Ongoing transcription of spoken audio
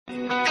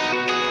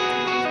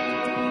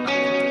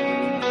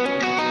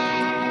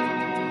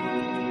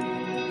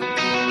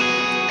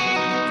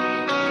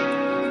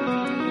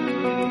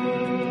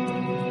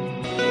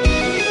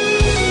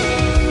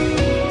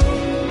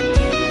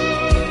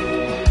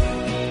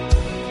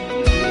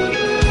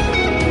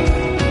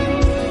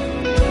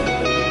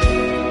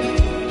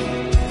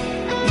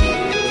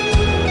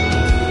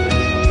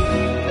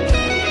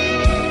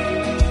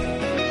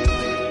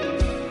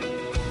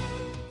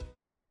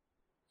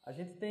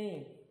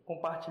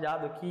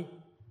compartilhado aqui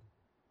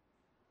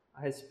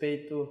a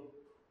respeito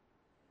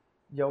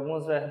de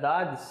algumas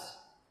verdades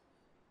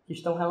que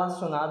estão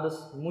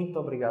relacionadas... Muito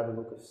obrigado,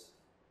 Lucas.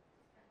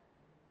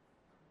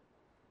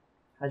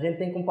 A gente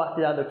tem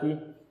compartilhado aqui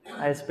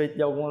a respeito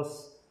de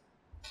algumas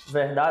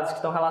verdades que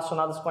estão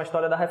relacionadas com a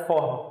história da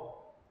Reforma.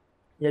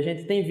 E a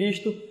gente tem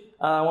visto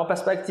uma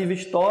perspectiva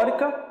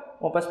histórica,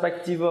 uma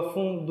perspectiva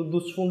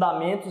dos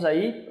fundamentos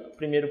aí,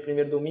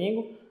 primeiro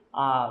domingo,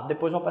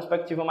 depois uma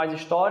perspectiva mais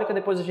histórica,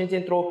 depois a gente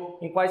entrou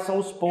em quais são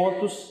os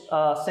pontos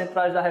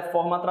centrais da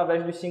Reforma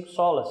através dos 5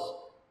 solas,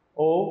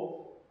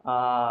 ou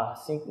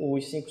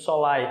os 5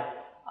 solai.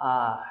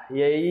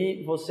 E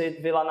aí você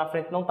vê lá na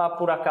frente, não está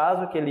por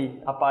acaso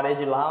a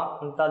parede lá,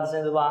 onde está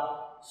dizendo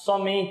lá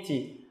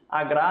somente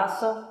a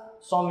graça,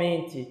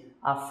 somente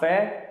a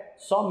fé,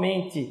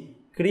 somente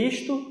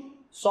Cristo,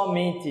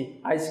 somente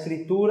a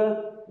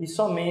Escritura e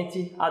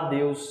somente a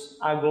Deus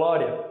a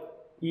glória.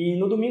 E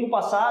no domingo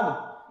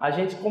passado a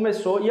gente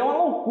começou, e é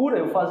uma loucura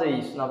eu fazer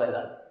isso, na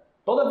verdade.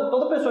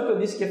 Toda pessoa que eu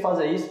disse que ia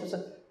fazer isso,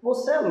 pensa,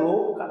 você é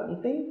louco, cara, não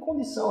tem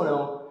condição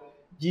não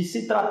de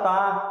se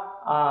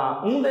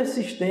tratar um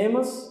desses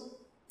temas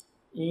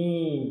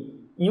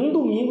em um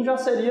domingo já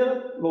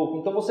seria louco.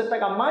 Então você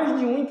pegar mais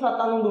de um e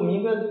tratar num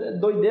domingo é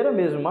doideira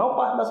mesmo. A maior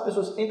parte das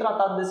pessoas que têm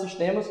tratado desses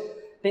temas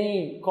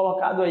tem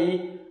colocado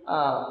aí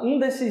um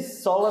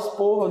desses solas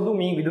por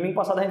domingo. E domingo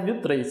passado a gente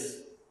viu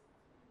 3.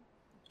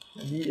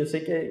 Eu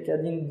sei que é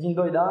de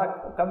endoidar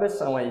a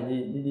cabeção aí,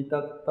 de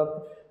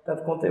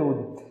tanto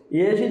conteúdo.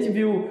 E aí a gente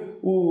viu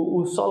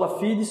o Sola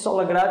Fide,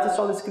 Sola Grátis e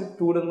Sola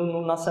Escritura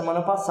na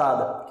semana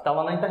passada, que está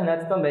lá na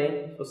internet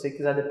também. Se você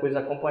quiser depois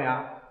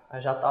acompanhar,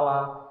 já está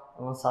lá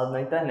lançado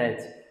na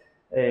internet.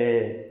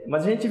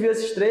 Mas a gente viu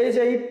esses 3 e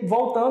aí,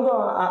 voltando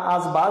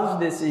às bases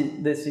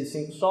desses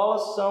 5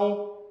 solas,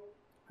 são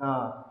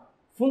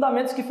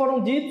fundamentos que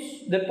foram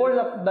ditos depois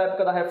da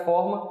época da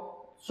Reforma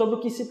sobre o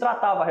que se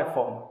tratava a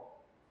Reforma.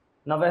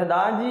 Na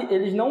verdade,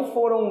 eles não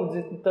foram...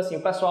 Então, assim,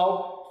 o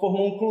pessoal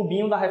formou um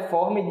clubinho da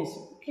Reforma e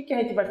disse: o que a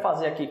gente vai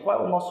fazer aqui? Qual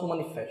é o nosso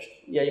manifesto?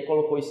 E aí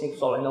colocou os 5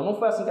 solas. Não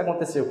foi assim que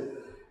aconteceu.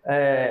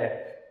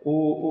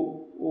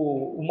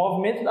 O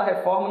movimento da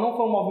Reforma não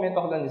foi um movimento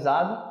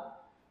organizado,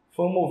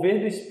 foi um mover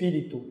do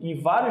Espírito em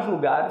vários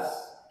lugares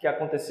que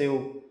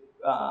aconteceu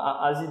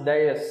as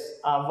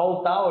ideias a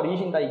voltar à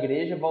origem da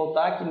igreja,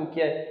 voltar àquilo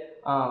que é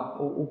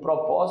o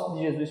propósito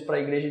de Jesus para a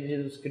igreja de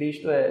Jesus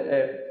Cristo,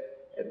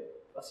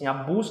 assim, a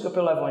busca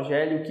pelo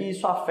Evangelho, que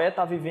isso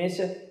afeta a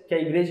vivência que a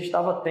igreja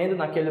estava tendo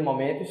naquele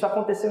momento. Isso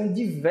aconteceu em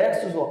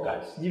diversos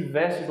locais.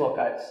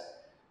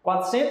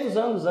 400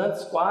 anos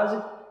antes, quase,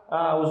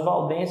 os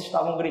valdenses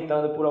estavam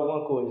gritando por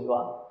alguma coisa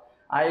lá.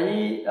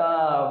 Aí,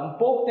 um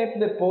pouco tempo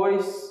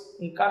depois,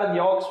 um cara de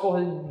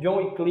Oxford, John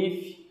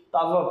Wycliffe,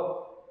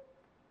 estava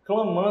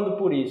clamando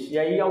por isso. E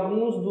aí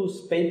alguns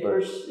dos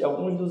papers,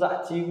 alguns dos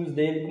artigos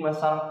dele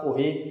começaram a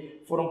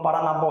correr, foram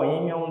parar na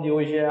Boêmia, onde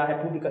hoje é a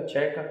República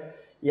Tcheca.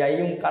 E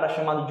aí um cara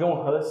chamado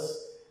John Hus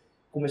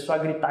começou a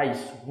gritar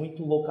isso,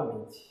 muito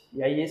loucamente.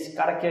 E aí esse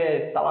cara que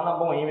está lá na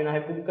Boêmia, na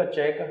República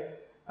Tcheca,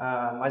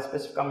 mais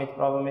especificamente,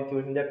 provavelmente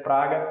hoje onde é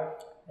Praga,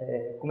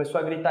 começou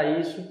a gritar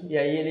isso, e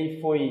aí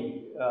ele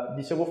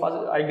disse, eu vou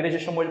fazer... A igreja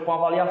chamou ele para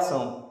uma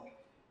avaliação.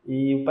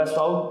 E o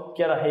pessoal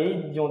que era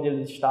rei de onde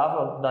ele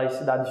estava, da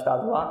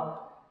cidade-estado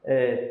lá,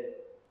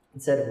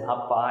 disseram,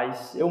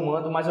 rapaz, eu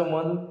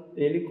mando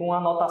ele com a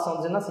anotação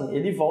dizendo assim,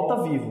 ele volta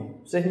vivo.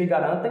 Vocês me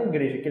garantem,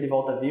 igreja, que ele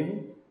volta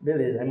vivo?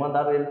 Beleza. Aí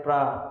mandaram ele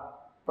para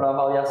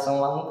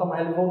avaliação lá, nunca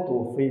mais ele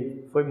voltou,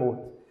 foi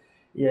morto.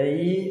 E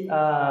aí,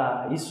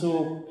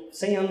 isso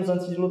 100 anos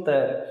antes de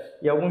Lutero.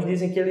 E alguns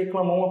dizem que ele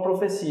clamou uma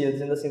profecia,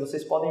 dizendo assim,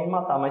 vocês podem me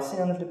matar, mas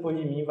 100 anos depois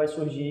de mim vai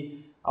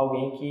surgir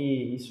alguém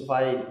que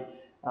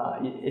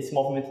esse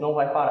movimento não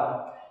vai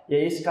parar. E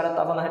aí esse cara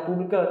estava na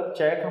República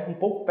Tcheca, um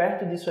pouco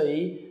perto disso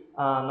aí,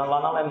 lá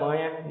na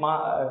Alemanha.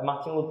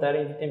 Martin Lutero,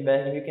 em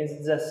Wittenberg, em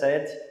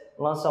 1517,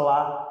 lança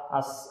lá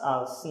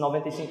as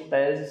 95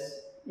 teses,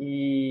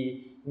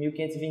 e em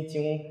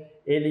 1521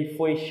 ele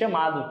foi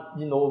chamado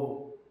de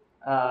novo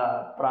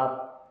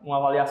para uma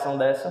avaliação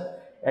dessa.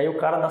 E aí o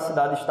cara da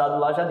cidade-estado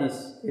lá já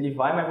disse, ele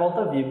vai, mas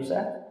volta vivo,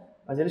 certo?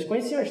 Mas eles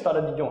conheciam a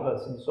história de John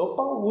Hus. Disse,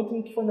 opa, o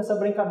último que foi nessa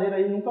brincadeira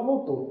aí nunca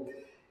voltou.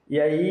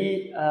 E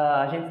aí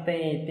a gente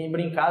tem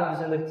brincado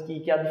dizendo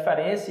que a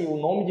diferença e o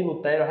nome de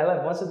Lutero, a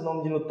relevância do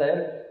nome de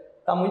Lutero,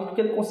 está muito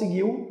porque ele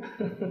conseguiu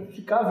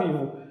ficar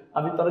vivo.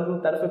 A vitória de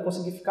Lutero foi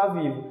conseguir ficar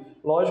vivo.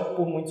 Lógico,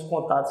 por muitos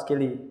contatos que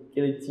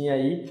ele tinha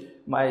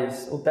aí,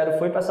 mas Lutero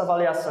foi para essa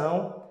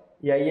avaliação,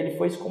 e aí ele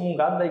foi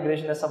excomungado da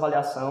igreja nessa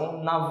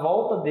avaliação. Na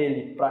volta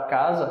dele para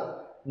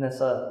casa,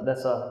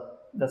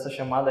 dessa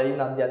chamada aí,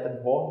 na dieta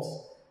de Worms,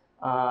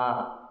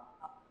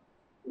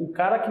 o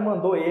cara que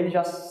mandou ele,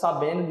 já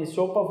sabendo, disse,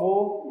 opa,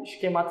 vou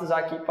esquematizar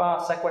aqui para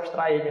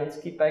sequestrar ele antes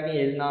que peguem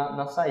ele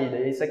na saída.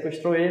 E aí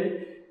sequestrou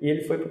ele, e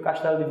ele foi para o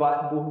castelo de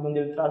Wartburg, onde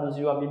ele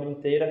traduziu a Bíblia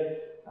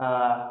inteira,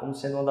 como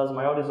sendo uma das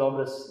maiores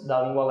obras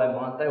da língua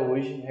alemã até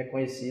hoje,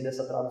 reconhecida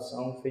essa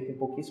tradução, feita em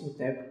pouquíssimo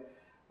tempo,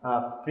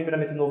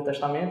 primeiramente no Novo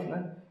Testamento,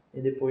 né?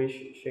 E depois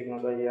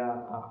chegando aí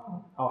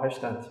ao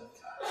restante.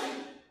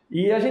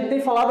 E a gente tem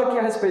falado aqui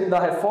a respeito da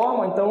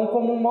Reforma, então,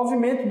 como um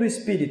movimento do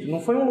Espírito. Não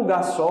foi um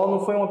lugar só,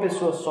 não foi uma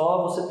pessoa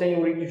só. Você tem o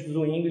Ulrich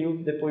Zwingli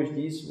depois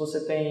disso,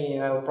 você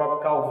tem o próprio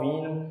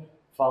Calvino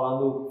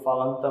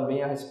falando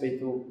também a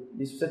respeito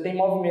disso. Você tem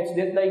movimentos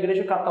dentro da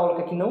Igreja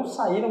Católica que não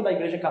saíram da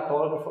Igreja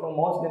Católica, foram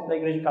mortos dentro da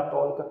Igreja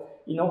Católica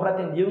e não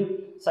pretendiam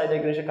sair da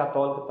Igreja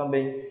Católica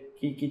também,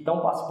 que estão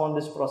participando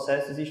desse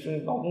processo.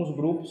 Existem alguns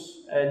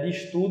grupos de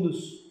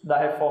estudos da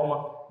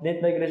Reforma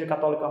dentro da Igreja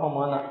Católica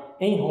Romana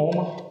em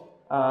Roma.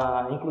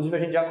 Inclusive a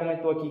gente já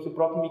comentou aqui que o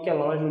próprio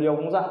Michelangelo e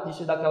alguns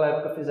artistas daquela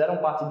época fizeram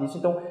parte disso.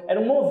 Então era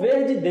um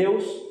mover de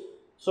Deus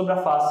sobre a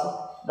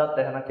face da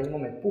terra naquele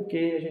momento. Por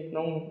que a gente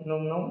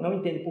não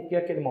entende por que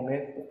aquele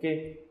momento,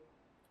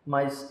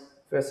 mas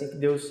foi assim que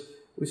Deus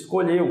o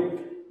escolheu.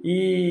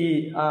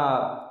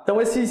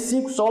 Então esses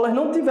 5 solas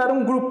não tiveram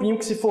um grupinho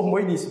que se formou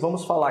e disse,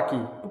 vamos falar aqui,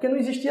 porque não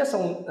existia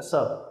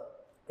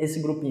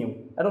esse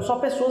grupinho. Eram só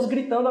pessoas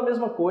gritando a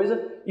mesma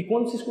coisa, e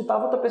quando se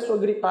escutava outra pessoa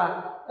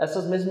gritar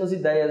essas mesmas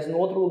ideias no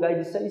outro lugar e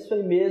disse, é isso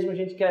aí mesmo, a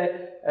gente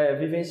quer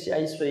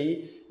vivenciar isso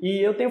aí. E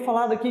eu tenho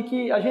falado aqui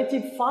que a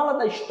gente fala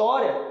da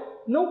história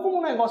não como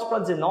um negócio para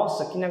dizer,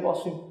 nossa, que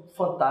negócio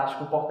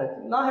fantástico,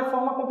 importante. Na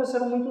Reforma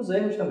aconteceram muitos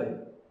erros também.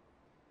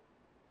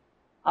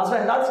 As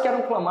verdades que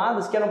eram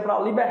clamadas, que eram para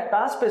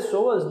libertar as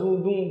pessoas de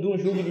um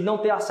jugo de não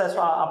ter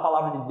acesso à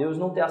palavra de Deus,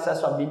 não ter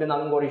acesso à Bíblia na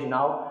língua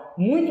original.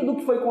 Muito do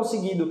que foi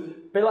conseguido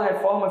pela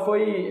Reforma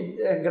foi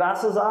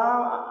graças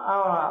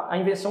à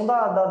invenção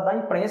da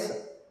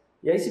imprensa.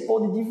 E aí se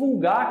pôde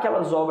divulgar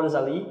aquelas obras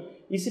ali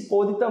e se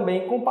pôde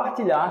também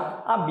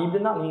compartilhar a Bíblia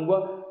na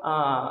língua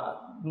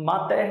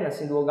materna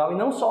assim, do local e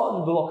não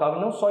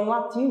só em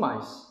latim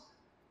mais.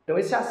 Então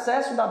esse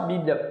acesso da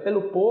Bíblia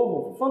pelo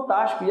povo,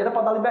 fantástico, e era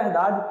para dar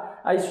liberdade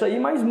a isso aí,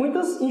 mas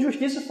muitas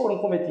injustiças foram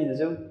cometidas.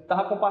 Eu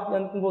estava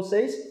compartilhando com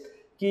vocês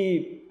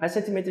que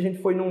recentemente a gente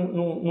foi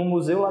num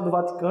museu lá do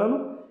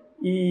Vaticano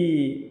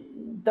e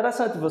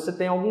interessante, você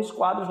tem alguns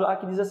quadros lá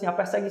que diz assim, a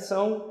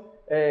perseguição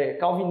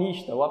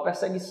calvinista ou a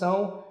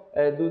perseguição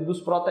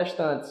dos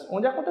protestantes,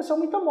 onde aconteceu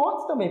muita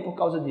morte também por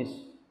causa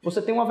disso.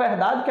 Você tem uma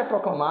verdade que é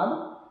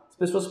proclamada, as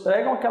pessoas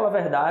pregam aquela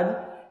verdade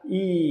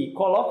e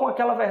colocam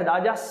aquela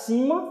verdade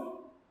acima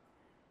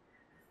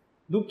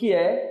do que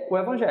é o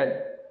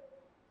Evangelho.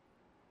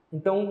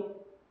 Então,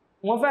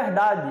 uma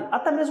verdade,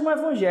 até mesmo o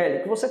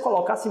Evangelho, que você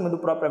coloca acima do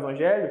próprio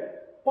Evangelho,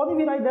 podem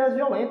virar ideias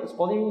violentas,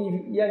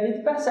 e a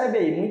gente percebe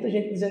aí, muita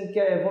gente dizendo que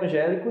é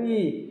evangélico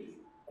e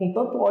com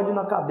tanto ódio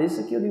na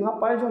cabeça que eu digo,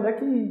 rapaz, de onde é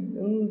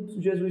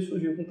que Jesus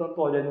surgiu com tanto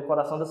ódio aí no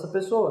coração dessa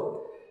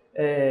pessoa?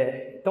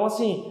 Então,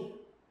 assim,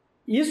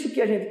 isso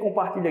que a gente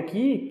compartilha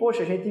aqui,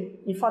 poxa, a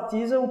gente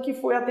enfatiza o que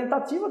foi a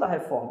tentativa da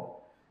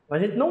Reforma.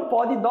 Mas a gente não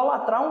pode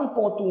idolatrar um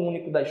ponto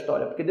único da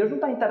história, porque Deus não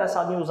está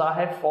interessado em usar a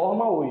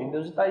Reforma hoje,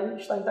 Deus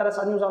está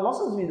interessado em usar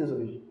nossas vidas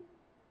hoje.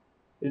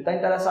 Ele está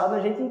interessado na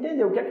gente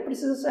entender o que é que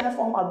precisa ser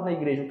reformado na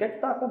igreja, o que é que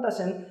está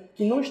acontecendo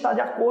que não está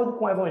de acordo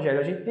com o Evangelho.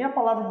 A gente tem a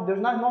palavra de Deus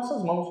nas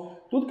nossas mãos.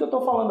 Tudo que eu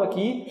estou falando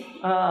aqui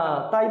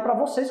está aí para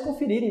vocês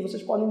conferirem.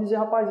 Vocês podem dizer,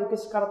 rapaz, o que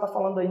esse cara está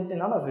falando aí não tem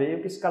nada a ver,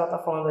 o que esse cara está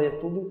falando aí é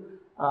tudo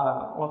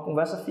uma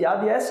conversa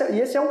fiada. E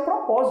esse é um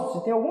propósito.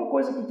 Se tem alguma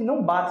coisa aqui que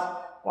não bate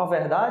com a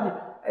verdade,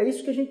 é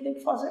isso que a gente tem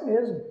que fazer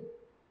mesmo.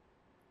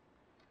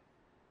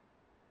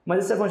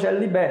 Mas esse Evangelho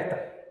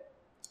liberta.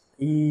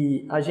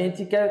 E a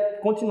gente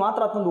quer continuar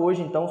tratando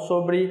hoje, então,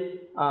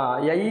 sobre...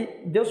 e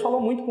aí, Deus falou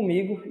muito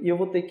comigo e eu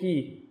vou ter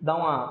que dar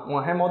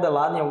uma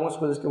remodelada em algumas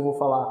coisas que eu vou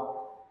falar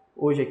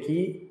hoje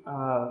aqui.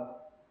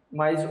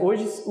 Mas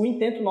hoje o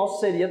intento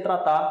nosso seria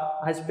tratar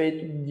a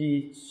respeito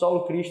de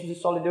solo Cristo e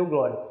solo Deu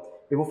Glória.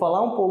 Eu vou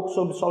falar um pouco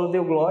sobre solo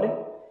Deu Glória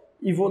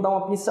e vou dar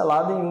uma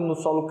pincelada no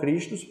solo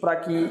Cristo para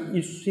que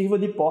isso sirva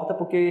de porta,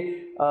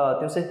 porque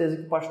tenho certeza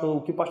que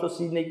o que o pastor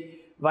Sidney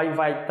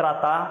vai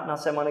tratar na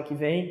semana que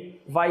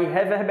vem vai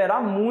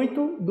reverberar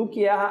muito do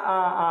que é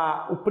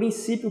o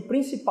princípio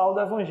principal do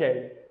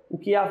Evangelho, o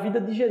que é a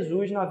vida de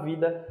Jesus na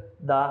vida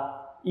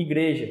da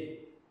igreja.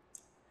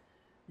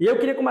 E eu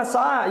queria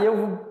começar, e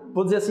eu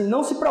vou dizer assim,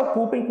 não se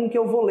preocupem com o que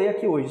eu vou ler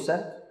aqui hoje,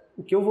 certo?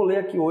 O que eu vou ler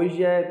aqui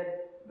hoje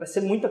vai ser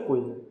muita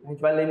coisa. A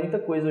gente vai ler muita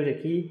coisa hoje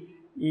aqui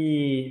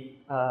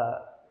e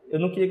eu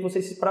não queria que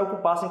vocês se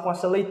preocupassem com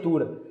essa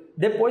leitura.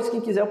 Depois, quem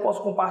quiser, eu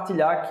posso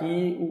compartilhar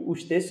aqui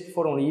os textos que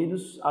foram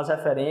lidos, as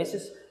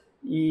referências,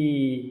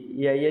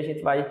 e aí a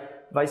gente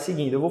vai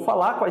seguindo. Eu vou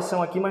falar quais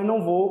são aqui, mas a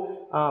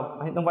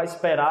gente não vai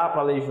esperar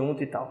para ler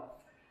junto e tal.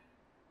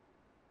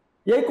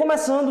 E aí,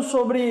 começando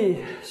sobre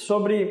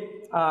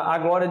a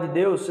glória de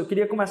Deus, eu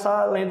queria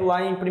começar lendo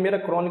lá em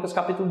 1 Crônicas,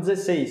 capítulo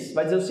 16.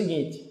 Vai dizer o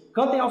seguinte: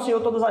 cantem ao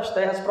Senhor todas as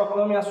terras,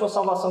 proclamem a sua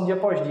salvação dia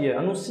após dia,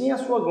 anunciem a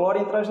sua glória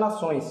entre as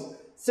nações,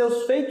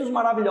 seus feitos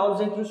maravilhosos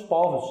entre os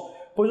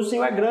povos. Pois o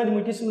Senhor é grande,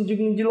 muitíssimo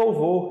digno de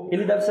louvor.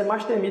 Ele deve ser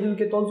mais temido do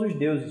que todos os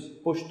deuses,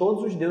 pois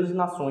todos os deuses e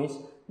nações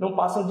não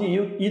passam de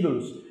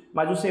ídolos,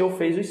 mas o Senhor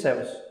fez os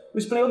céus. O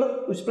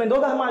esplendor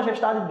e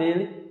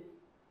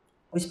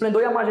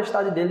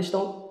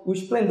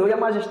a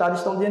majestade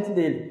estão diante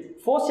dele.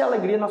 Força e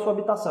alegria na sua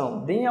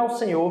habitação. Deem ao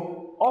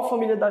Senhor, ó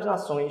família das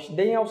nações,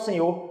 deem ao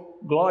Senhor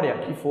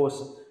glória e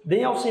força.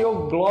 Deem ao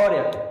Senhor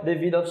glória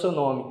devido ao seu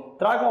nome.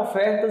 Tragam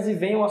ofertas e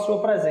venham à sua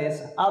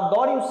presença.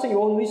 Adorem o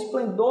Senhor no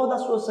esplendor da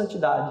sua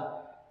santidade.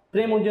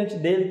 Tremam diante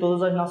dele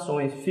todas as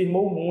nações.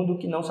 Firmou o mundo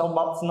que não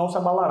se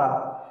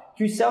abalará.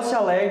 Que os céus se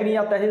alegrem e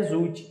a terra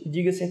exulte. E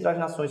diga-se entre as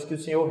nações que o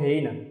Senhor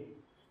reina.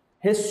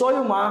 Ressoe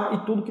o mar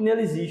e tudo que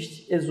nele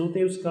existe.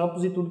 Exultem os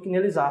campos e tudo que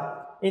neles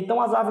há. Então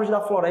as árvores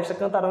da floresta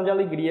cantarão de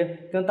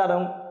alegria.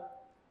 Cantarão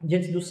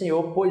diante do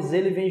Senhor, pois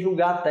ele vem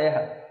julgar a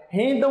terra.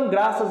 Rendam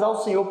graças ao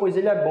Senhor, pois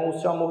ele é bom, o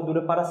seu amor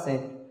dura para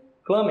sempre.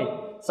 Clamem,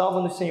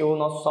 salva-nos, Senhor,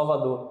 nosso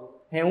Salvador.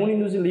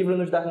 Reúne-nos e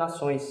livra-nos das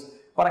nações,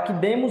 para que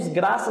demos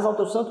graças ao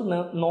teu santo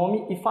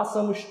nome e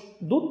façamos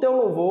do teu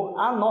louvor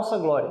a nossa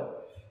glória.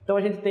 Então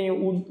a gente tem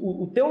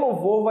o teu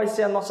louvor vai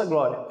ser a nossa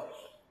glória.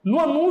 No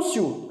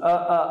anúncio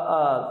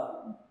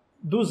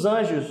dos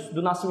anjos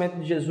do nascimento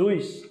de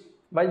Jesus,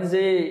 vai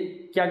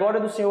dizer que a glória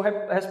do Senhor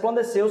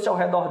resplandeceu-se ao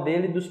redor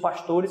dele, dos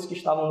pastores que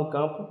estavam no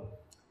campo,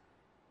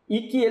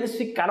 e que eles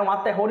ficaram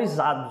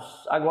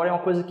aterrorizados. Agora é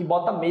uma coisa que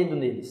bota medo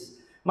neles.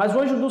 Mas o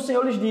anjo do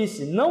Senhor lhes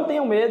disse: não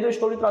tenham medo, eu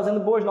estou lhe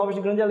trazendo boas novas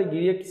de grande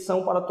alegria, que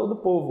são para todo o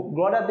povo.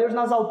 Glória a Deus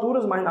nas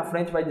alturas, mais na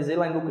frente vai dizer,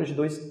 lá em Lucas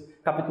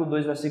 2, capítulo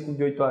 2, versículo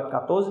de 8 a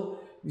 14,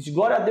 diz: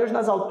 glória a Deus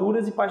nas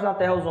alturas e paz na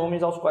terra aos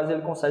homens aos quais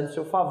ele concede o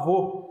seu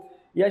favor.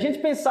 E a gente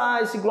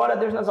pensar esse glória a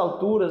Deus nas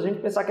alturas, a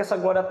gente pensar que essa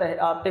glória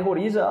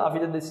aterroriza a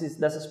vida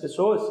dessas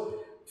pessoas,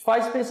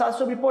 faz pensar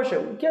sobre, poxa,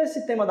 o que é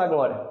esse tema da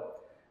glória?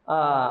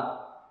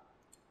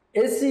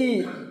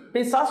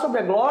 Pensar sobre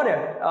a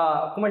glória,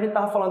 como a gente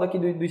estava falando aqui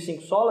dos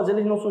 5 solas,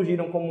 eles não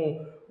surgiram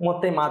como uma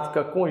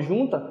temática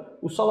conjunta.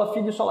 O sola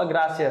fide e o sola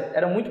gratia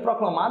eram muito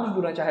proclamados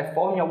durante a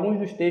Reforma. Em alguns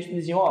dos textos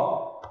diziam,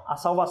 a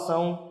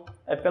salvação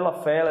é pela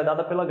fé, ela é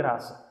dada pela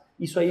graça.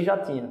 Isso aí já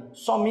tinha.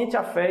 Somente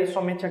a fé e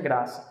somente a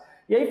graça.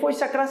 E aí foi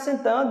se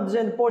acrescentando,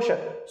 dizendo, poxa,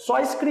 só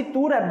a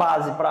Escritura é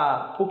base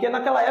para... Porque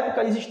naquela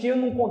época existia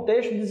num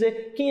contexto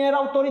dizer quem era a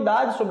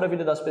autoridade sobre a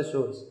vida das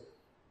pessoas.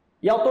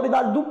 E a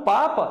autoridade do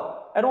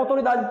Papa era uma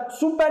autoridade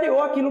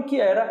superior àquilo que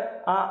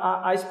era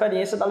a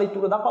experiência da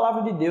leitura da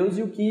Palavra de Deus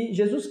e o que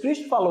Jesus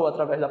Cristo falou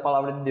através da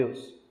Palavra de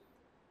Deus.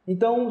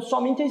 Então,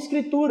 somente a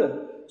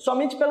Escritura,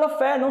 somente pela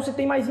fé, não se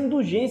tem mais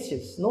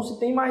indulgências, não se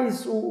tem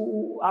mais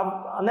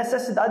a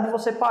necessidade de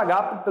você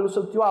pagar pelo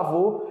seu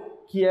tio-avô,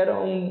 que era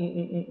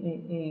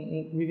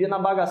vivia na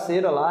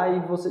bagaceira lá, e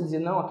você dizia,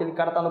 não, aquele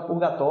cara está no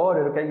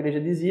purgatório, era o que a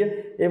igreja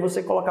dizia, e aí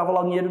você colocava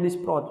lá o dinheiro e disse,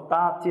 pronto,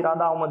 tá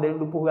tirada a alma dele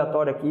do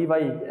purgatório aqui,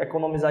 vai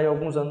economizar aí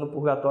alguns anos no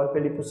purgatório para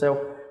ele ir para o céu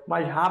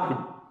mais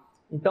rápido.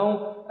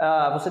 Então,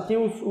 você tinha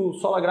o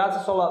sola gratia,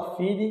 sola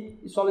fide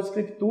e sola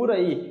escritura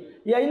aí.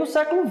 E aí no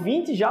século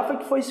XX já foi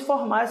que foi se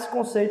formar esse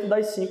conceito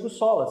das 5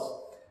 solas.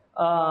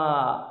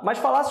 Mas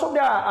falar sobre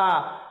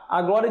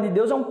a glória de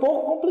Deus é um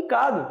pouco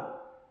complicado.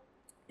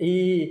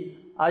 E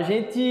a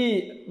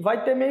gente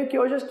vai ter meio que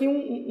hoje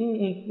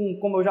aqui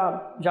como eu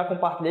já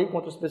compartilhei com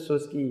outras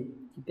pessoas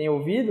que têm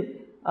ouvido,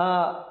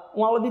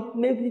 uma aula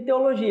meio de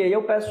teologia. E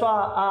eu peço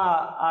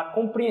a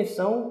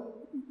compreensão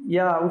e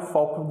o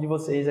foco de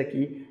vocês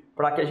aqui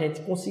para que a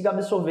gente consiga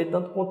absorver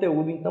tanto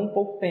conteúdo em tão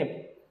pouco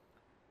tempo.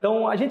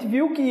 Então, a gente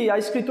viu que a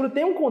Escritura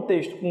tem um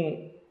contexto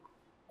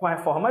com a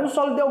Reforma, mas o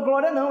solo deu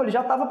glória não, ele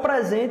já estava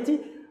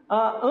presente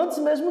antes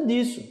mesmo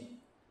disso.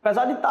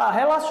 Apesar de estar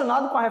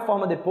relacionado com a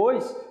Reforma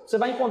depois, você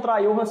vai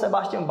encontrar Johann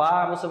Sebastian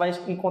Bach, você vai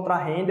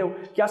encontrar Handel,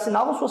 que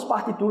assinavam suas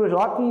partituras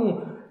lá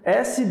com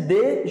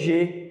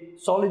SDG,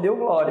 Solo Deu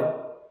Glória.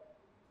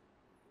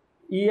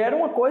 E era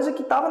uma coisa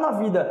que estava na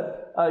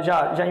vida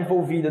já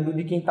envolvida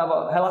de quem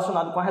estava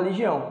relacionado com a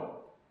religião.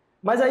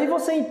 Mas aí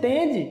você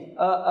entende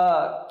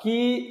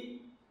que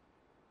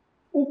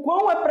o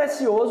quão é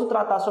precioso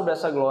tratar sobre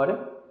essa glória,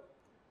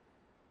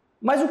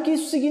 mas o que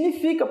isso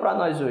significa para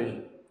nós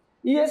hoje.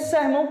 E esse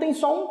sermão tem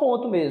só um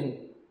ponto mesmo,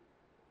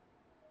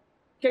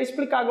 que é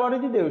explicar a glória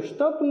de Deus,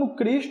 tanto no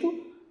Cristo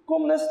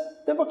como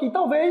nesse tempo aqui.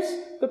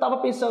 Talvez, eu estava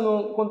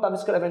pensando quando estava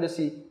escrevendo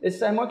esse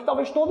sermão, que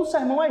talvez todo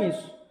sermão é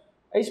isso,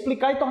 é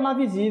explicar e tornar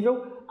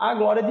visível a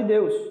glória de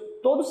Deus.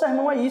 Todo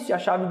sermão é isso, e a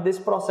chave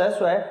desse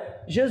processo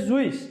é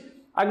Jesus.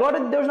 A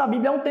glória de Deus na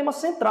Bíblia é um tema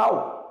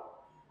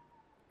central.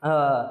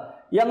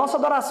 E a nossa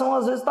adoração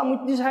às vezes está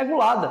muito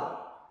desregulada.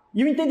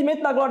 E o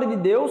entendimento da glória de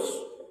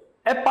Deus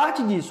é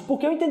parte disso,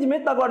 porque o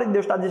entendimento da glória de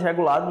Deus está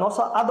desregulado,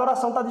 nossa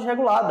adoração está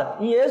desregulada.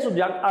 Em Êxodo,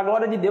 a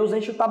glória de Deus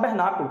enche o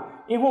tabernáculo.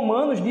 Em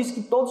Romanos, diz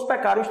que todos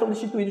pecaram e estão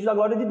destituídos da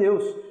glória de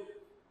Deus.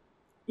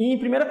 E em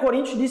 1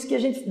 Coríntios, diz que a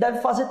gente deve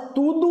fazer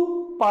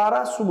tudo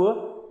para a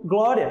sua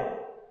glória.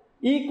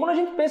 E quando a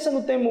gente pensa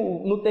no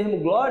termo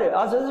glória,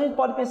 às vezes a gente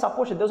pode pensar,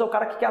 poxa, Deus é o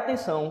cara que quer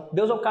atenção,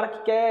 Deus é o cara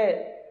que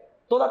quer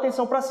toda a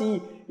atenção para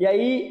si. E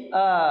aí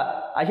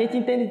a gente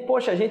entende,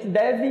 poxa, a gente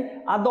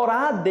deve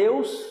adorar a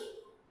Deus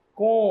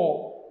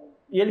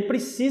e Ele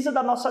precisa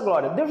da nossa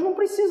glória. Deus não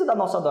precisa da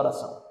nossa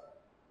adoração.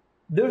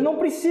 Deus não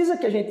precisa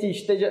que a gente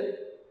esteja...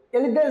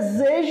 Ele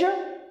deseja...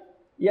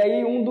 E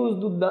aí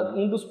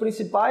um dos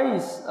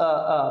principais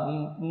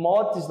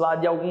motes lá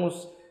de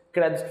alguns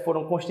credos que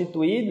foram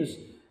constituídos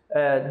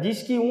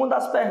diz que uma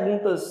das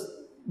perguntas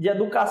de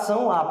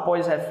educação lá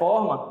após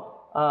Reforma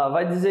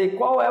vai dizer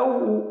qual é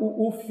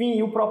o fim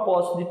e o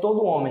propósito de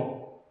todo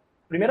homem.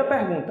 Primeira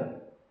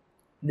pergunta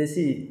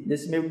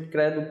desse meu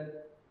credo,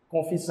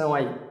 confissão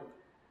aí.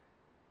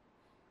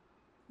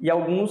 E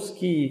alguns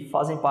que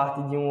fazem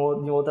parte de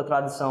outra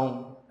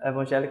tradição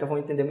evangélica vão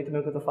entender muito bem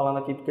o que eu estou falando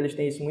aqui, porque eles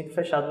têm isso muito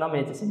fechado na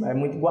mente, assim, é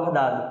muito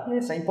guardado. E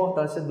essa é a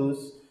importância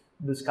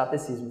dos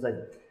catecismos aí.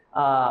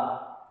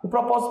 O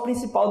propósito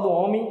principal do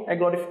homem é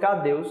glorificar a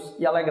Deus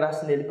e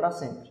alegrar-se nele para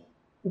sempre.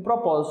 O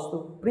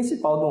propósito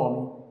principal do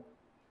homem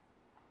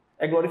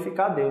é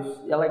glorificar a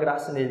Deus e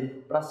alegrar-se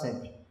nele para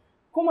sempre.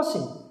 Como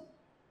assim?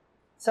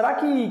 Será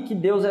que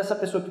Deus é essa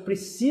pessoa que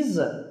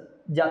precisa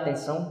de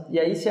atenção? E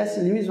aí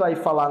C.S. Lewis vai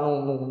falar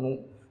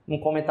num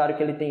comentário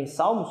que ele tem em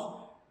Salmos,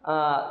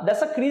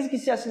 dessa crise que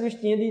C.S. Lewis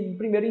tinha de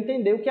primeiro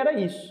entender o que era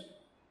isso.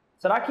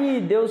 Será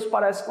que Deus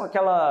parece com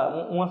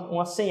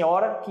uma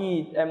senhora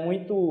que é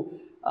muito,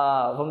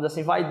 vamos dizer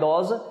assim,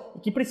 vaidosa e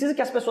que precisa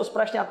que as pessoas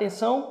prestem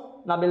atenção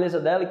na beleza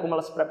dela e como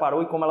ela se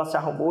preparou e como ela se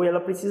arrumou, e ela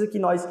precisa que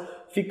nós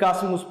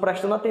ficássemos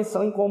prestando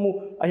atenção em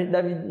como a gente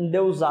deve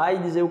endeusar e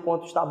dizer o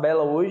quanto está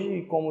bela hoje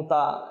e como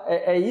está...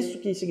 É isso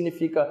que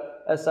significa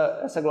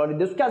essa glória de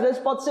Deus, porque às vezes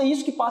pode ser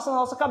isso que passa na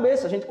nossa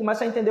cabeça. A gente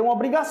começa a entender uma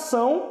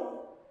obrigação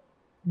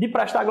de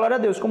prestar glória a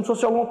Deus, como se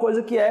fosse alguma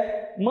coisa que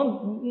é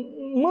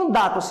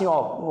mandato, assim,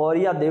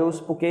 glória a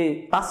Deus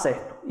porque está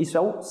certo, isso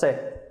é o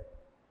certo.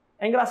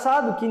 É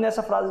engraçado que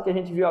nessa frase que a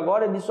gente viu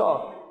agora, ele disse,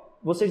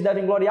 vocês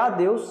devem gloriar a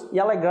Deus e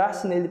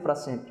alegrar-se nele para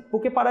sempre,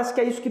 porque parece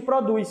que é isso que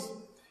produz.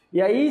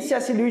 E aí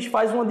C.S. Lewis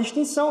faz uma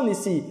distinção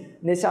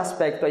nesse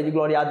aspecto aí de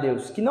gloriar a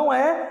Deus, que não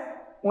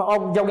é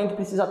algo de alguém que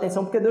precisa de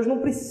atenção, porque Deus não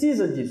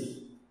precisa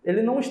disso,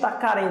 ele não está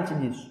carente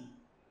disso.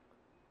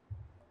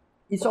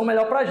 Isso é o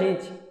melhor para a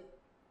gente.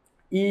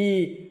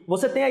 E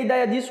você tem a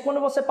ideia disso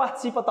quando você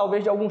participa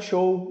talvez de algum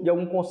show, de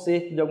algum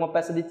concerto, de alguma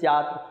peça de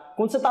teatro,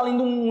 quando você está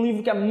lendo um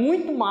livro que é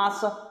muito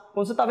massa,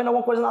 quando você está vendo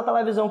alguma coisa na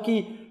televisão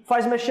que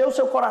faz mexer o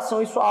seu coração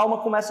e sua alma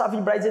começa a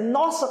vibrar e dizer,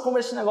 nossa, como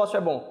esse negócio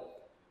é bom.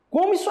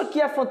 Como isso aqui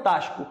é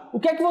fantástico. O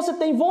que é que você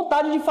tem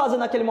vontade de fazer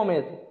naquele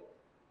momento?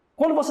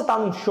 Quando você está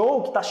num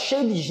show que está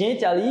cheio de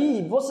gente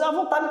ali, a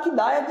vontade que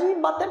dá é de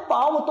bater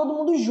palma, todo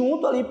mundo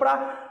junto ali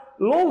para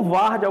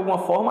louvar de alguma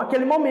forma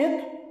aquele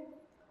momento.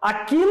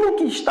 Aquilo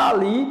que está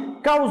ali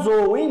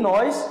causou em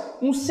nós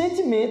um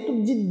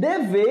sentimento de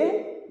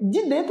dever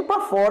de dentro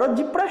para fora,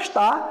 de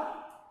prestar,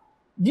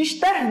 de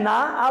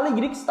externar a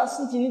alegria que você está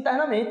sentindo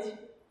internamente.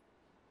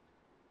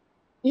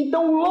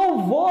 Então o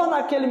louvor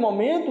naquele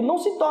momento não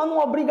se torna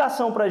uma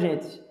obrigação para a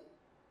gente,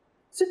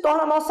 se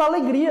torna a nossa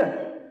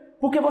alegria,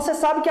 porque você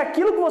sabe que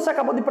aquilo que você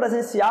acabou de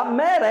presenciar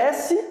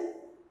merece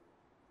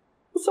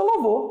o seu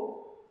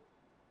louvor,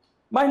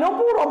 mas não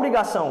por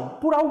obrigação,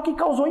 por algo que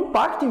causou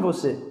impacto em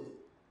você.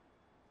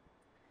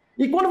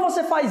 E quando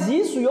você faz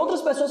isso e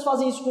outras pessoas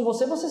fazem isso com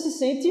você, você se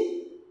sente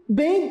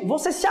bem,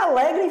 você se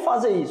alegra em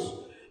fazer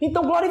isso.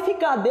 Então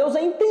glorificar a Deus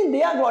é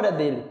entender a glória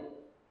dele,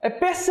 é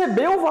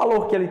perceber o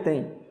valor que ele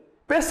tem,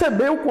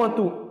 perceber o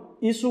quanto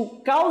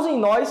isso causa em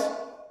nós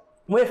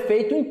um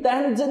efeito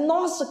interno e dizer,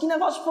 nossa, que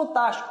negócio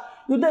fantástico.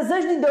 E o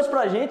desejo de Deus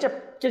para a gente é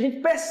que a gente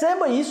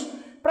perceba isso,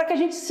 para que a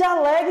gente se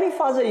alegre em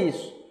fazer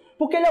isso.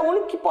 Porque ele é o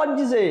único que pode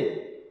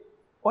dizer,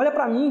 olha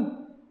para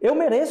mim, eu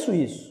mereço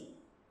isso.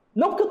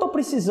 Não porque eu estou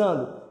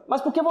precisando,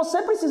 mas porque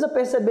você precisa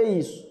perceber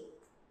isso.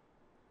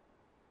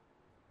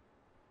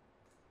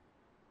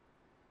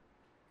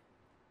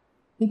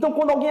 Então,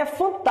 quando alguém é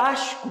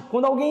fantástico,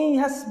 quando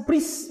alguém,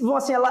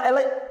 assim, ela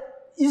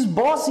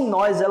esboça em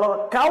nós,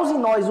 ela causa em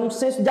nós um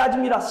senso de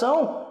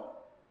admiração,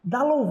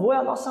 dar louvor é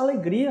a nossa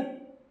alegria.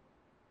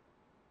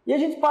 E a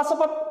gente passa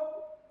para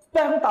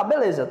perguntar,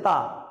 beleza,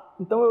 tá,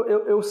 então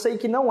eu sei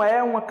que não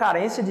é uma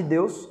carência de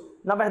Deus,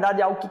 na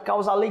verdade é algo que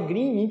causa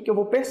alegria em mim, porque eu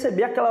vou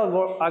perceber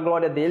a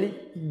glória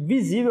dele,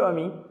 visível a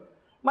mim.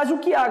 Mas o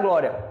que é a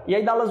glória? E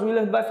aí Dallas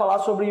Willard vai falar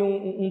sobre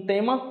um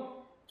tema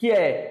que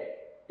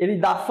é, ele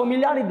dá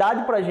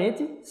familiaridade para a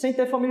gente sem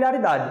ter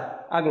familiaridade,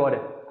 a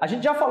glória. A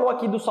gente já falou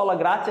aqui do sola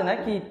gratia,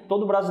 né, que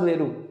todo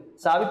brasileiro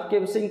sabe, porque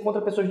você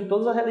encontra pessoas de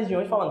todas as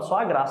religiões falando só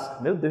a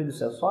graça. Meu Deus do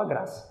céu, só a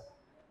graça.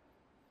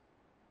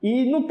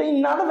 E não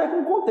tem nada a ver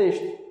com o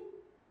contexto,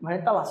 mas a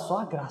gente está lá, só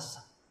a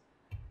graça.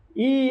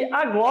 E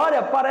a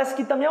glória parece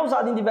que também é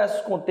usada em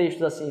diversos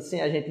contextos, assim,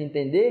 sem a gente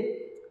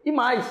entender. E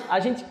mais, a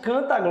gente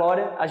canta a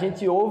glória, a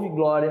gente ouve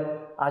glória,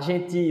 a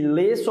gente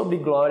lê sobre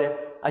glória,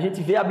 a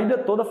gente vê a Bíblia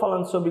toda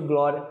falando sobre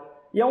glória.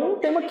 E é um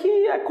tema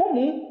que é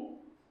comum.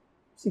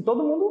 Assim,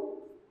 todo mundo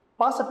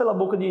passa pela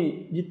boca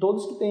de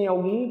todos que têm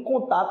algum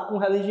contato com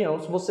religião.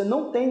 Se você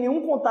não tem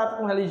nenhum contato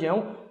com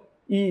religião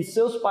e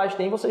seus pais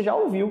têm, você já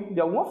ouviu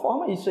de alguma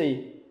forma isso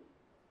aí.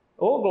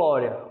 Ou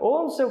glória,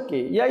 ou não sei o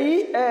quê. E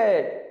aí,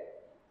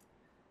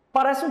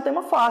 parece um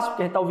tema fácil,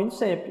 porque a gente está ouvindo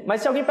sempre.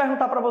 Mas se alguém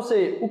perguntar para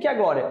você, o que é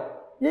glória?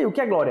 E aí, o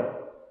que é glória?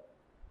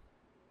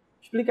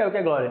 Explica aí o que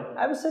é glória.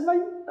 Aí você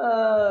vai...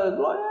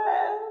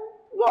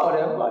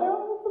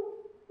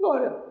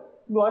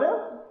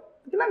 Glória.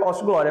 Que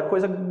negócio, glória?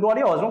 Coisa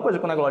gloriosa. Uma coisa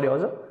que não é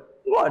gloriosa.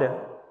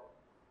 Glória.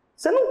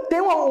 Você não tem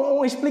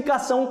uma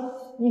explicação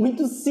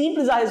muito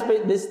simples a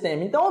respeito desse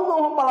tema. Então, é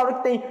uma palavra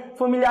que tem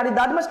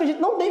familiaridade, mas que a gente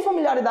não tem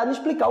familiaridade em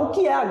explicar o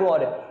que é a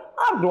glória.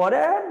 A glória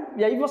é...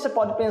 E aí você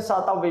pode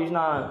pensar, talvez,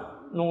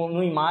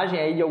 numa imagem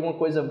aí de alguma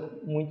coisa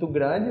muito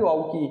grande, ou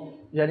algo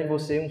que gera em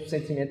você um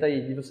sentimento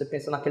aí, de você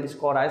pensar naqueles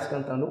corais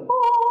cantando,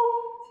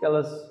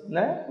 aquelas,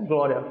 né?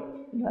 Glória,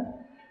 né?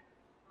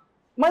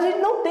 Mas a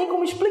gente não tem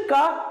como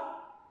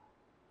explicar.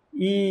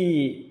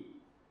 E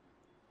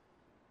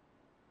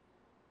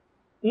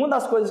uma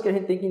das coisas que a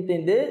gente tem que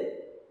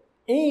entender,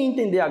 em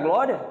entender a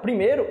glória,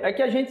 primeiro, é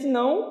que a gente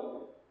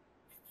não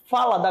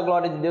fala da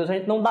glória de Deus, a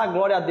gente não dá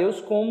glória a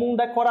Deus como um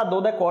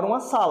decorador decora uma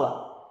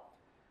sala.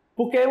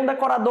 Porque um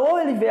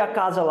decorador, ele vê a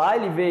casa lá,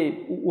 ele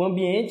vê o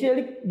ambiente e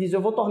ele diz, eu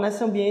vou tornar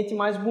esse ambiente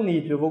mais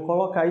bonito, eu vou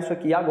colocar isso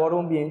aqui e agora o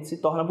ambiente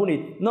se torna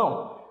bonito.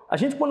 Não. A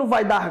gente, quando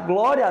vai dar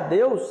glória a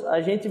Deus,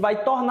 a gente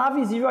vai tornar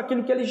visível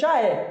aquilo que ele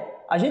já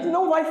é. A gente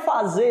não vai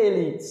fazer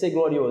ele ser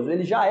glorioso.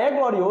 Ele já é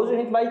glorioso e a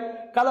gente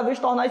vai cada vez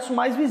tornar isso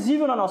mais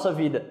visível na nossa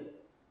vida.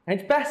 A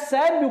gente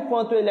percebe o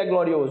quanto ele é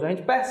glorioso. A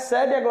gente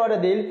percebe a glória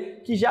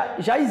dele que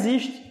já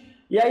existe.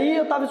 E aí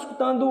eu estava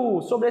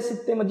escutando sobre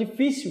esse tema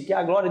difícil, que é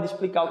a glória, de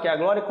explicar o que é a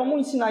glória, como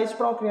ensinar isso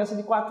para uma criança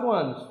de 4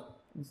 anos.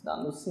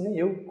 Não sei nem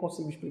eu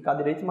consigo explicar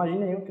direito,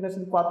 imagina aí uma criança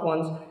de 4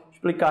 anos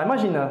explicar.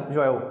 Imagina,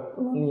 Joel,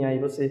 aí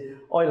você,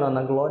 olha lá,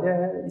 na glória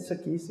é isso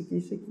aqui, isso aqui,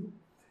 isso aqui.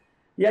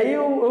 E aí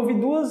eu vi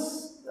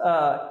duas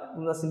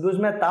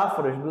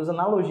metáforas, duas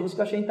analogias que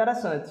eu achei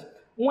interessante.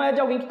 Um é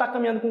de alguém que está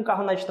caminhando com um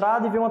carro na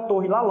estrada e vê uma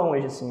torre lá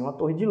longe, assim, uma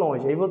torre de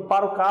longe. Aí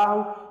para o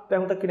carro,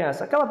 pergunta a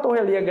criança, aquela torre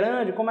ali é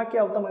grande? Como é que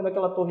é o tamanho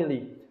daquela torre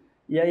ali?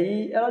 E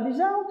aí ela diz,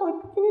 uma torre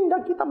pequenininha,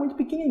 daqui está muito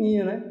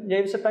pequenininha, né? E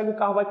aí você pega o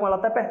carro, vai com ela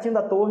até pertinho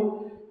da torre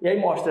e aí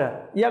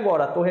mostra, e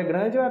agora, a torre é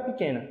grande ou é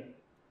pequena?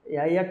 E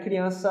aí a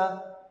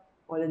criança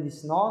olha e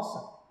diz,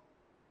 nossa,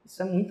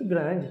 isso é muito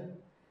grande.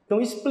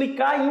 Então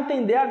explicar e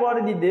entender a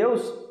glória de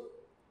Deus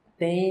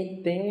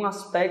tem um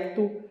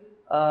aspecto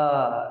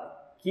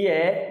que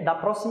é da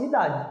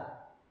proximidade.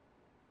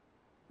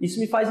 Isso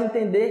me faz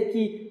entender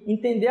que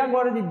entender a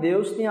glória de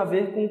Deus tem a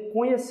ver com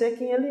conhecer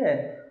quem Ele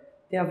é.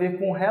 Tem a ver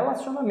com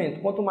relacionamento.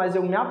 Quanto mais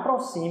eu me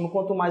aproximo,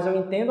 quanto mais eu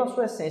entendo a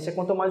sua essência,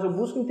 quanto mais eu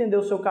busco entender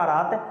o seu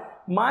caráter,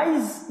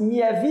 mais me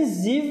é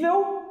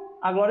visível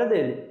a glória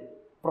dele.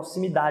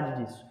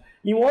 Proximidade disso.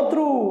 E uma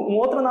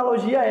outra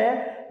analogia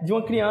é de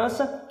uma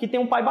criança que tem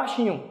um pai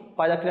baixinho. O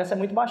pai da criança é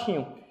muito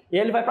baixinho. E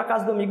ele vai para a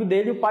casa do amigo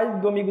dele e o pai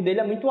do amigo dele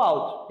é muito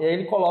alto. E aí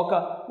ele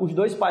coloca os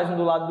dois pais um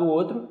do lado do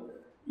outro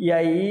e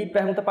aí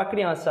pergunta para a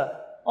criança,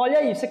 olha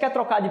aí, você quer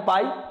trocar de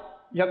pai?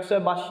 Já que o seu é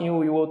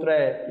baixinho e o outro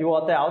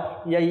é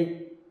alto. E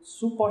aí,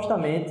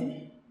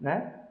 supostamente,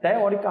 né,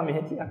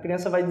 teoricamente, a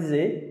criança vai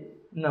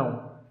dizer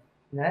não.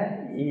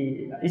 Né?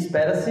 E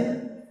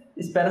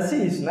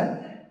espera-se isso,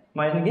 né?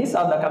 Mas ninguém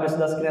sabe da cabeça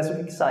das crianças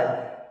o que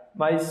sai.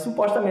 Mas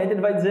supostamente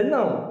ele vai dizer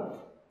não.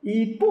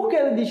 E por que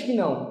ele diz que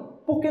não?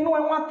 Porque não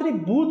é um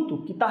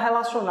atributo que está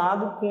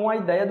relacionado com a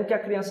ideia do que a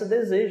criança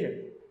deseja.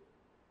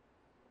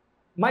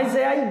 Mas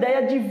é a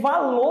ideia de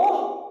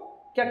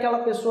valor que aquela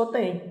pessoa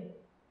tem.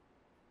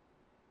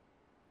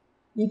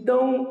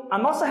 Então, a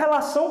nossa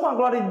relação com a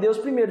glória de Deus,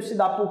 primeiro, se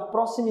dá por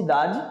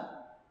proximidade.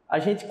 A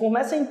gente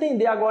começa a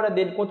entender a glória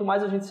dele quanto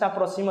mais a gente se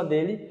aproxima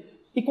dele.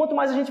 E quanto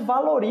mais a gente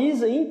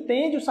valoriza e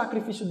entende o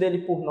sacrifício dele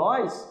por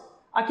nós,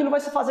 aquilo vai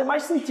fazer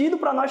mais sentido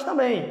para nós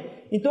também.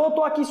 Então eu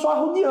estou aqui só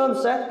arrodeando,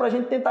 certo? Para a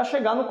gente tentar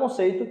chegar no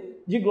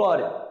conceito de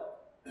glória.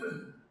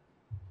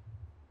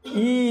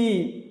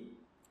 E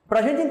para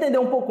a gente entender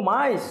um pouco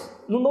mais,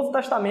 no Novo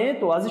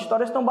Testamento, as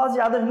histórias estão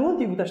baseadas no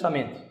Antigo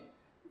Testamento.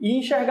 E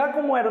enxergar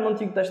como era no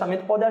Antigo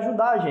Testamento pode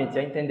ajudar a gente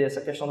a entender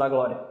essa questão da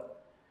glória.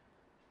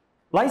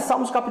 Lá em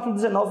Salmos capítulo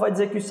 19 vai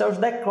dizer que os céus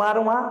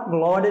declaram a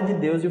glória de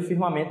Deus e o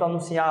firmamento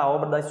anuncia a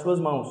obra das suas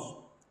mãos.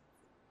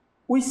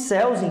 Os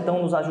céus,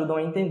 então, nos ajudam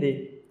a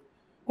entender.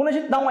 Quando a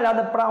gente dá uma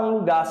olhada para um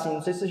lugar, assim,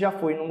 não sei se você já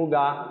foi num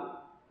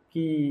lugar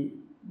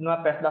que não é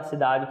perto da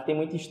cidade, que tem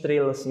muita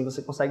estrela, assim,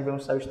 você consegue ver um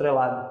céu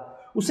estrelado.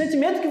 O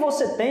sentimento que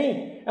você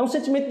tem é um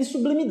sentimento de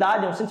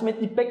sublimidade, é um sentimento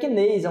de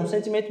pequenez, é um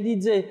sentimento de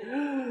dizer,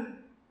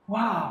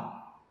 uau,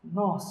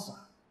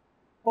 nossa,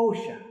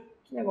 poxa,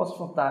 que negócio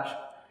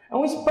fantástico. É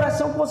uma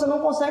expressão que você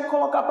não consegue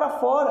colocar para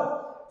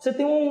fora.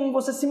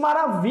 Você se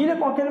maravilha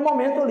com aquele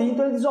momento ali.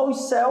 Então ele diz,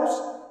 os céus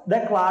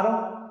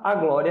declaram a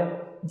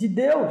glória de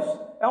Deus.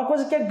 É uma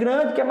coisa que é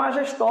grande, que é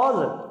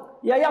majestosa.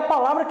 E aí a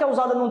palavra que é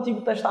usada no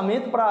Antigo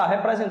Testamento para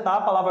representar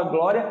a palavra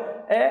glória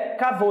é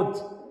kavod.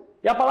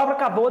 E a palavra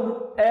kavod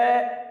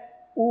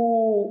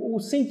o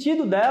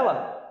sentido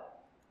dela,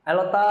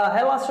 ela está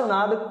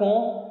relacionada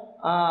com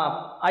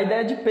a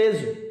ideia de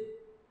peso.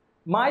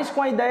 Mas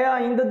com a ideia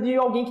ainda de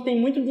alguém que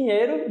tem muito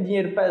dinheiro, o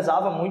dinheiro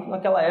pesava muito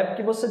naquela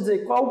época, e você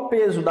dizer qual é o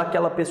peso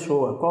daquela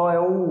pessoa, qual é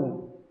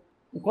o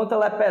quanto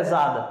ela é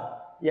pesada.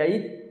 E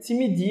aí se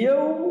media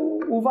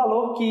o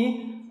valor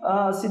que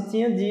se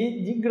tinha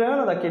de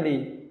grana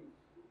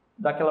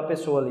daquela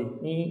pessoa ali,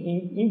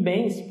 em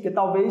bens, porque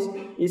talvez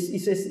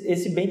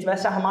esse bem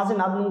tivesse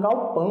armazenado num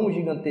galpão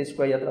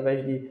gigantesco aí,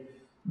 através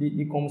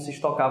de como se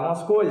estocavam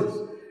as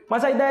coisas.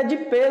 Mas a ideia de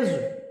peso,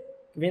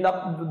 que vem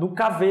do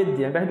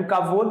cavede, ao invés do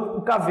cavode,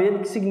 o cavede,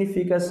 que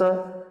significa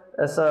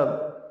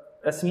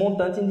esse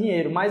montante em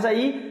dinheiro. Mas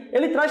aí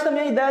ele traz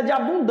também a ideia de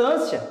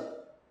abundância.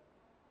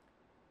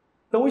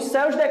 Então os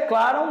céus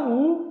declaram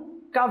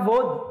o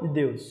cavode de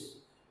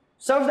Deus.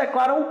 Os céus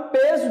declaram o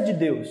peso de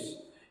Deus.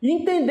 E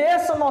entender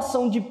essa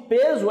noção de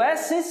peso é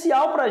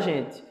essencial para a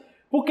gente.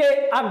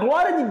 Porque a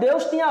glória de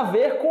Deus tem a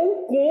ver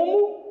com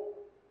como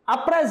a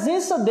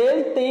presença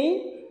dele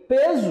tem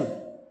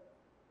peso.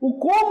 O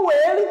como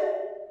ele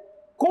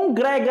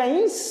congrega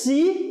em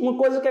si uma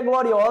coisa que é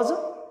gloriosa,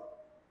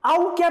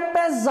 algo que é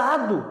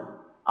pesado,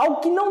 algo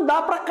que não dá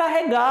para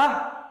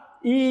carregar.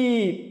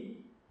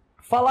 E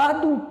falar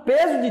do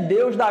peso de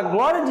Deus, da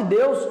glória de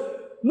Deus,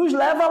 nos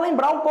leva a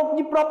lembrar um pouco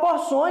de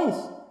proporções.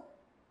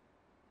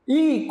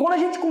 E quando a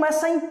gente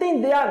começa a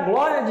entender a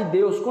glória de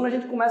Deus, quando a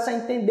gente começa a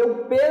entender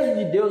o peso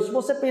de Deus, se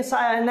você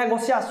pensar em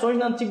negociações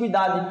na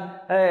antiguidade,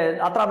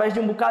 através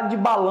de um bocado de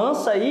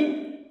balança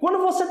aí, quando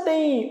você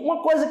tem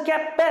uma coisa que é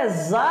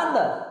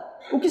pesada,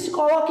 o que se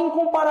coloca em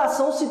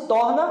comparação se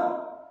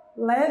torna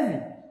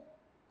leve.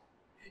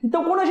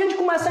 Então, quando a gente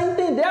começa a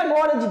entender a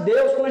glória de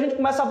Deus, quando a gente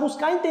começa a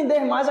buscar entender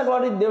mais a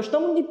glória de Deus,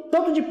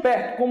 tanto de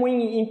perto como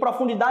em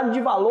profundidade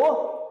de valor,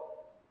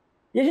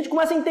 e a gente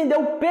começa a entender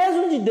o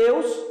peso de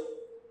Deus,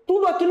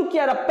 tudo aquilo que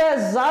era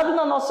pesado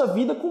na nossa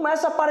vida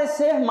começa a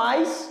parecer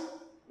mais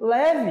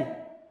leve.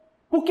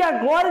 Porque a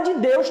glória de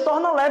Deus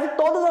torna leve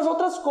todas as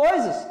outras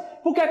coisas.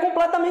 Porque é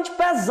completamente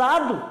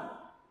pesado.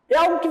 É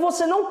algo que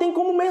você não tem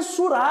como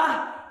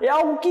mensurar. É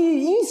algo que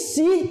em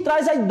si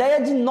traz a ideia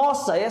de,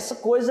 nossa, essa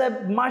coisa é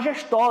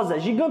majestosa,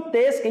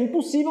 gigantesca,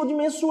 impossível de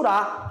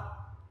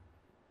mensurar.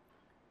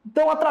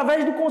 Então,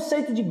 através do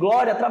conceito de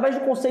glória, através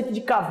do conceito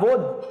de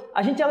kavod,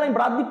 a gente é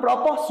lembrado de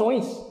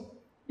proporções.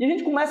 E a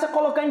gente começa a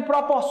colocar em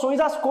proporções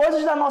as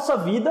coisas da nossa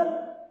vida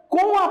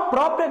com a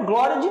própria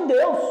glória de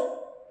Deus.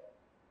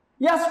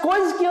 E as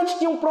coisas que antes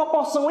tinham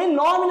proporção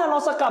enorme na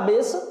nossa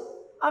cabeça,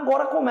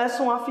 agora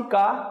começam a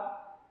ficar...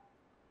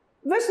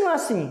 Vê se não é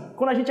assim.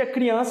 Quando a gente é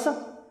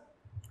criança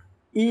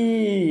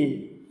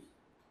e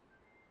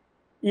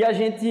a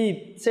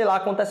gente, sei lá,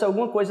 acontece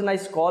alguma coisa na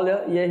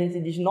escola e a gente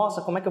diz,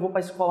 nossa, como é que eu vou para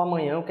a escola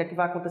amanhã? O que é que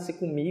vai acontecer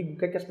comigo? O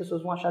que é que as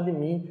pessoas vão achar de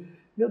mim?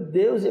 Meu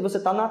Deus, e você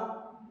está na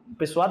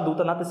pessoa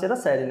adulta na terceira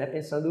série, né?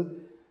 Pensando,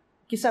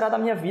 o que será da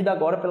minha vida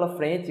agora pela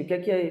frente? O que é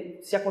que,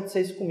 se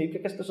acontecer isso comigo, o que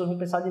é que as pessoas vão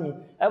pensar de mim?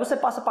 Aí você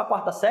passa para a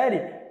quarta série,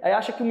 aí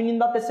acha que o menino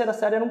da terceira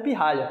série era um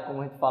pirralha,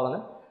 como a gente fala,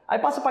 né? Aí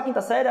passa para a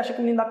quinta série, acha que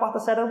o menino da quarta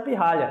série era um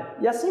pirralha.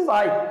 E assim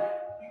vai.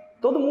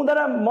 Todo mundo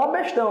era mó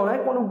bestão, né?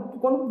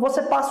 Quando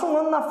você passa um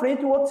ano na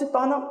frente, o outro se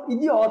torna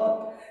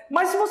idiota.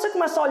 Mas se você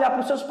começar a olhar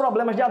para os seus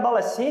problemas de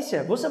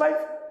adolescência, você vai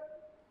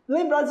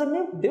lembrar e dizer,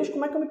 meu Deus,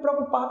 como é que eu me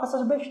preocupava com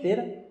essas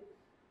besteiras?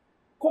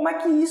 Como é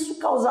que isso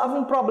causava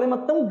um problema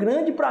tão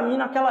grande para mim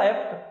naquela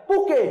época?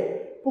 Por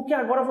quê? Porque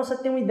agora você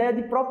tem uma ideia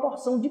de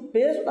proporção, de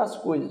peso das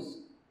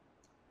coisas.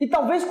 E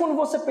talvez quando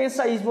você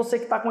pensa isso, você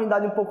que está com a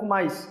idade um pouco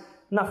mais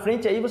na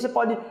frente aí, você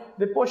pode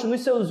ver, poxa,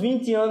 nos seus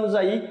 20 anos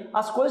aí,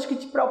 as coisas que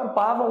te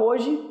preocupavam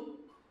hoje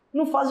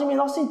não fazem o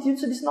menor sentido.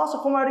 Você disse, nossa,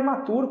 como eu era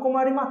imaturo, como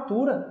eu era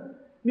imatura.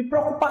 Me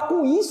preocupar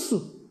com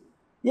isso.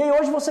 E aí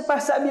hoje você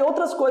percebe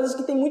outras coisas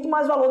que têm muito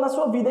mais valor na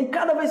sua vida. E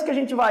cada vez que a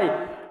gente vai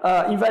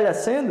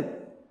envelhecendo,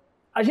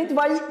 a gente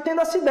vai tendo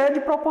essa ideia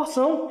de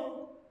proporção.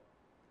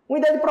 Uma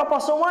ideia de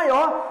proporção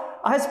maior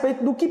a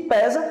respeito do que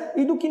pesa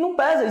e do que não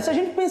pesa. E se a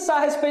gente pensar a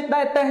respeito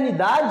da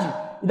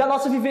eternidade e da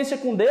nossa vivência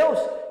com Deus,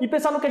 e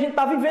pensar no que a gente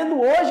está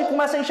vivendo hoje,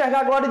 começa a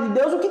enxergar a glória de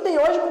Deus, o que tem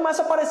hoje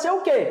começa a parecer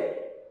o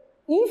quê?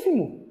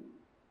 Ínfimo.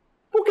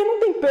 Porque não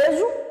tem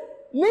peso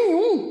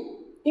nenhum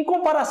em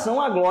comparação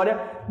à glória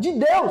de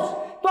Deus.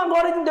 Então a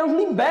glória de Deus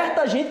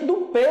liberta a gente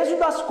do peso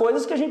das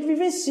coisas que a gente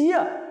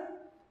vivencia.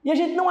 E a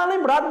gente não é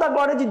lembrado da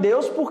glória de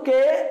Deus porque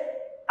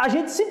a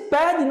gente se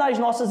perde nas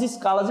nossas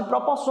escalas e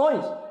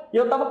proporções. E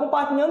eu estava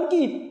compartilhando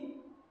que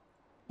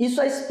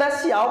isso é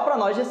especial para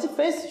nós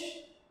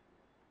recifenses,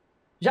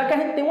 já que a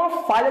gente tem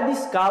uma falha de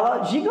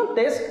escala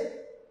gigantesca.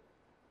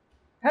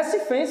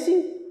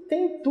 Recifense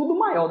tem tudo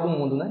maior do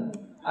mundo, né?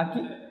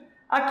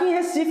 Aqui em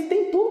Recife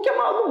tem tudo que é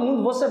maior do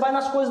mundo. Você vai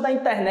nas coisas da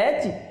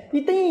internet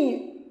e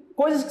tem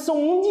coisas que são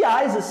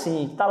mundiais,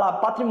 assim. Tá lá,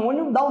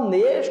 patrimônio da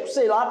Unesco,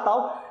 sei lá,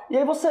 tal. E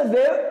aí você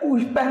vê,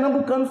 os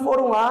pernambucanos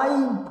foram lá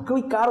e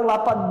clicaram lá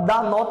para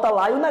dar nota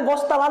lá, e o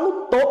negócio tá lá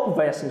no topo,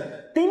 velho, assim.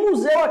 Tem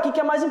museu aqui que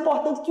é mais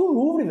importante que o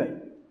Louvre,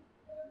 velho.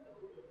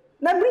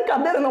 Não é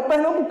brincadeira, não.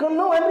 Pernambucano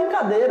não é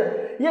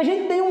brincadeira. E a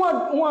gente tem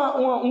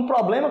um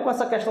problema com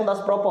essa questão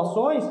das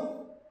proporções,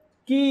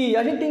 que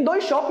a gente tem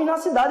 2 shoppings na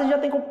cidade, já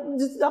tem...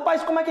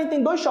 Rapaz, como é que a gente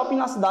tem 2 shoppings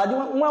na cidade?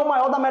 Um é o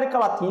maior da América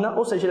Latina,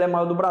 ou seja, ele é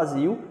maior do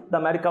Brasil, da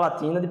América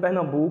Latina, de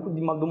Pernambuco,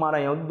 do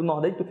Maranhão, do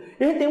Nordeste.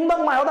 E a gente tem um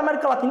maior da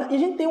América Latina e a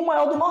gente tem um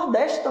maior do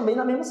Nordeste também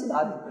na mesma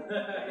cidade.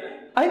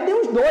 A gente tem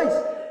os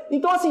 2.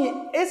 Então,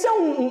 assim, esse é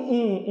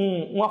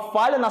uma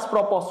falha nas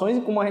proporções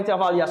e como a gente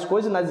avalia as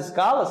coisas nas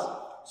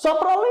escalas, só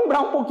para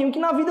lembrar um pouquinho que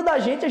na vida da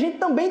gente, a gente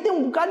também tem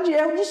um bocado de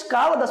erro de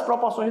escala das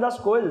proporções das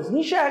coisas.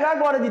 Enxergar a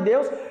glória de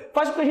Deus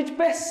faz com que a gente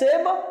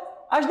perceba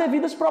as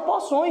devidas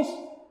proporções.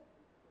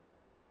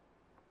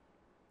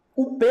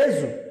 O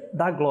peso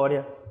da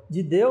glória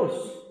de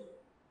Deus.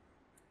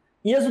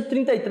 Em Êxodo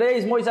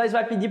 33, Moisés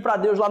vai pedir para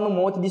Deus lá no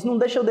monte, diz, não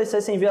deixa eu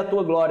descer sem ver a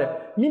tua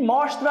glória. Me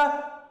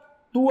mostra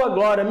tua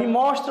glória, me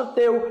mostra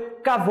teu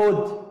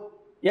kavod.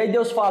 E aí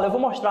Deus fala, eu vou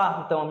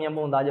mostrar então a minha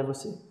bondade a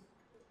você.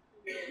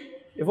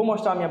 Eu vou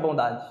mostrar a minha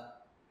bondade.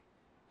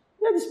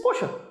 E ele diz,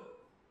 poxa,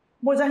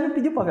 Moisés não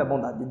pediu para ver a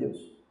bondade de Deus.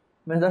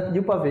 Moisés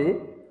pediu para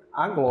ver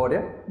a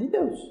glória de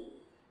Deus.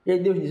 E aí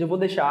Deus diz, eu vou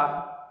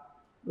deixar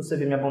você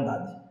ver minha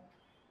bondade.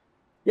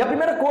 E a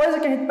primeira coisa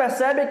que a gente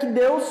percebe é que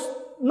Deus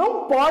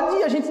não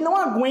pode, a gente não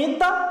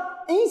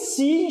aguenta em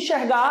si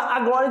enxergar a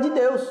glória de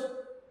Deus.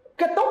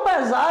 Porque é tão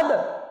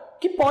pesada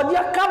que pode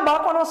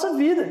acabar com a nossa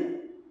vida.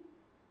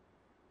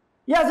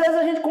 E às vezes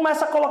a gente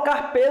começa a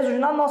colocar pesos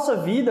na nossa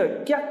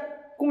vida que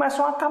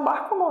começam a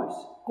acabar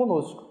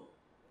conosco.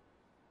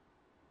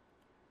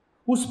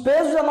 Os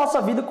pesos da nossa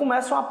vida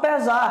começam a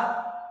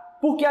pesar,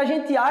 porque a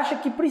gente acha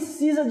que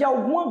precisa de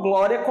alguma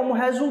glória como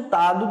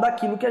resultado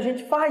daquilo que a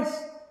gente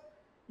faz.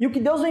 E o que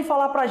Deus vem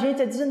falar para a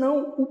gente é dizer,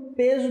 não, o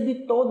peso de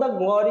toda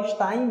glória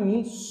está em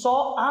mim,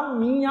 só a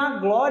minha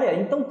glória.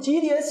 Então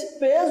tire esse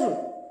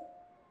peso.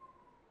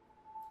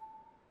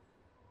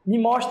 Me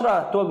mostra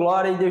a tua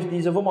glória, e Deus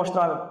diz, eu vou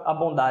mostrar a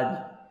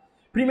bondade.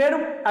 Primeiro,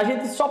 a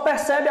gente só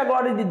percebe a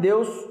glória de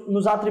Deus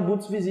nos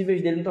atributos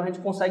visíveis dele, então a gente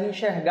consegue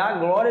enxergar a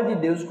glória de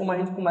Deus como a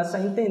gente começa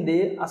a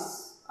entender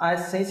a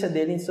essência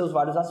dele em seus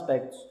vários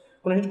aspectos.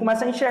 Quando a gente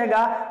começa a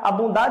enxergar a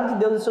bondade de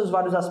Deus em seus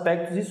vários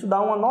aspectos, isso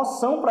dá uma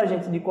noção para a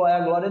gente de qual é a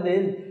glória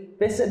dele.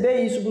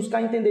 Perceber isso,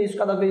 buscar entender isso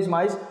cada vez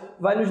mais,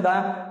 vai nos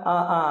dar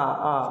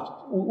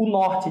o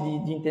norte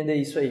de entender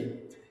isso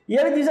aí. E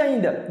ele diz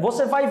ainda,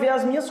 você vai ver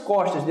as minhas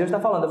costas. Deus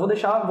está falando,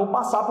 vou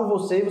passar por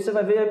você e você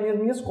vai ver as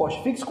minhas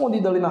costas. Fique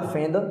escondido ali na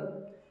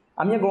fenda,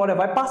 a minha glória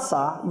vai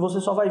passar e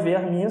você só vai ver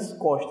as minhas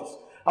costas.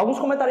 Alguns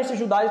comentaristas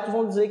judaicos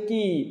vão dizer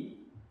que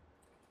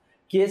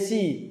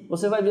esse,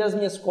 você vai ver as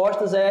minhas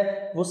costas,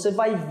 você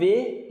vai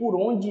ver por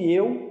onde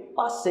eu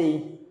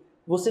passei.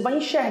 Você vai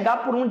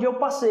enxergar por onde eu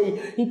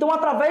passei. Então,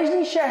 através de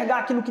enxergar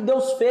aquilo que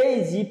Deus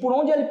fez e por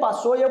onde Ele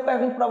passou, eu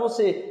pergunto para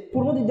você,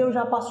 por onde Deus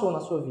já passou na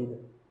sua vida?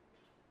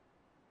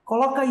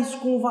 Coloca isso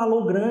com um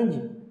valor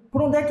grande.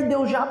 Por onde é que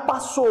Deus já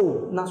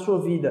passou na sua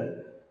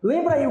vida?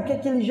 Lembra aí o que é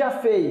que Ele já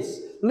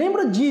fez.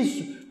 Lembra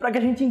disso, para que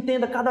a gente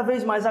entenda cada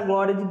vez mais a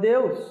glória de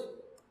Deus.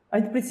 A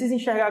gente precisa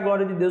enxergar a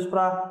glória de Deus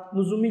para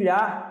nos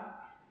humilhar.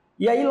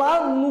 E aí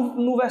lá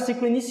no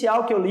versículo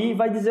inicial que eu li,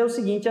 vai dizer o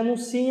seguinte,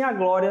 anunciem a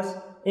glória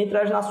entre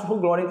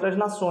as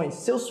nações,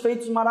 seus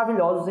feitos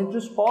maravilhosos entre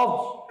os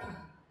povos.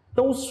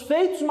 Então os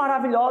feitos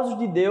maravilhosos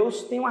de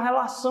Deus têm uma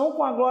relação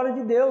com a glória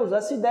de Deus,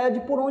 essa ideia de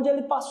por onde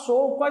Ele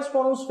passou, quais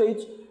foram os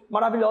feitos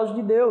maravilhosos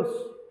de Deus.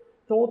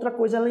 Então outra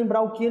coisa é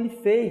lembrar o que Ele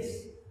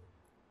fez.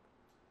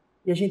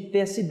 E a gente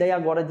tem essa ideia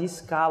agora de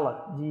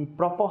escala, de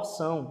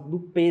proporção, do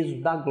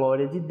peso da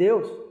glória de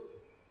Deus.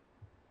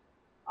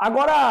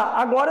 Agora,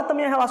 a glória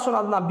também é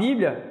relacionada na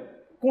Bíblia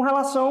com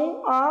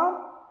relação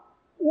ao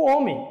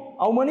homem,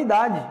 à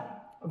humanidade.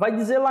 Vai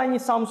dizer lá em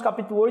Salmos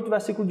capítulo 8,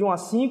 versículo de 1 a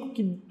 5,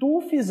 que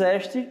tu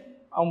fizeste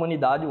a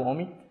humanidade, o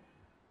homem,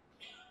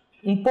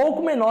 um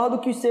pouco menor do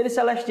que os seres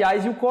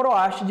celestiais e o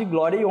coroaste de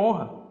glória e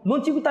honra. No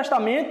Antigo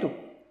Testamento,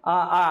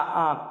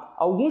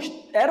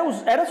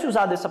 era-se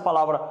usada essa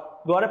palavra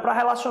glória para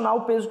relacionar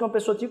o peso que uma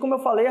pessoa tinha, como eu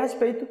falei, a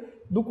respeito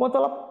do quanto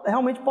ela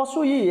realmente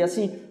possuía. E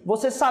assim,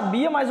 você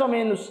sabia mais ou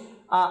menos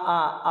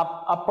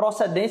a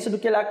procedência do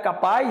que ele é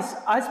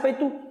capaz a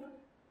respeito.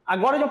 A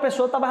glória de uma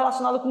pessoa estava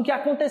relacionada com o que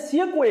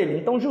acontecia com ele.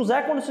 Então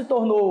José, quando se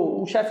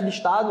tornou o chefe de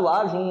estado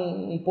lá,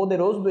 um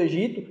poderoso do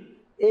Egito,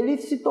 ele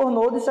se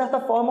tornou de certa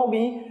forma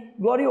alguém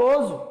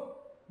glorioso.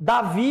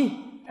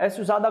 Davi, é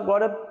usada a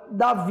glória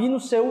Davi no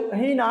seu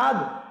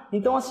reinado.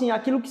 Então assim,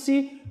 aquilo que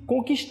se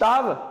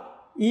conquistava.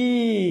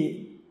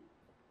 E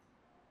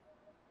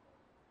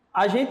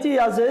a gente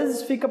às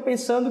vezes fica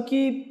pensando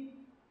que,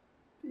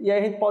 e aí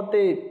a gente pode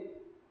ter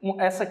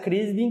essa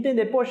crise de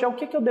entender, poxa, o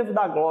que eu devo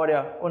dar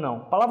glória ou não? A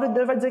palavra de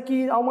Deus vai dizer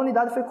que a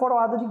humanidade foi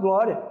coroada de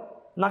glória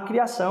na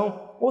criação.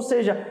 Ou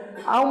seja,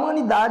 a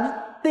humanidade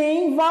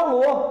tem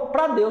valor.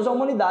 Para Deus, a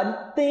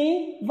humanidade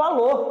tem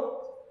valor.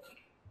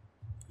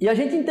 E a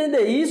gente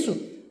entender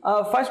isso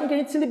faz com que a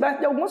gente se liberte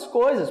de algumas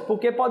coisas.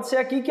 Porque pode ser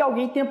aqui que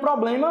alguém tenha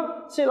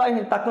problema, sei lá, a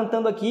gente está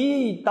cantando aqui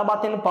e está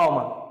batendo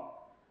palma.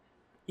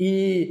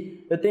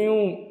 E eu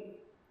tenho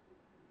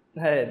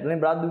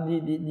lembrado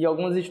de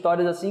algumas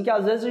histórias assim, que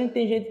às vezes a gente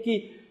tem gente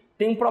que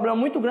tem um problema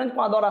muito grande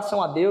com a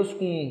adoração a Deus,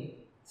 com,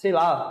 sei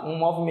lá, um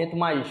movimento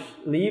mais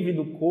livre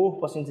do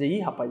corpo, assim, dizer,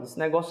 rapaz, esse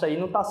negócio aí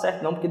não está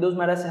certo não, porque Deus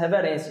merece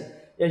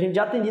reverência. E a gente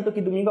já tem dito aqui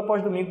domingo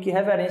após domingo que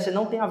reverência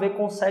não tem a ver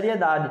com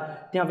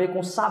seriedade, tem a ver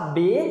com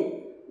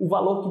saber o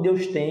valor que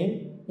Deus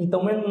tem,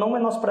 então não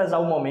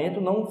menosprezar o momento,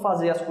 não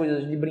fazer as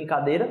coisas de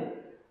brincadeira,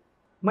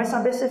 mas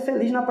saber ser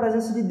feliz na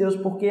presença de Deus,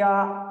 porque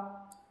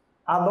a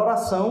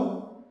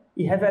adoração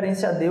e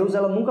reverência a Deus,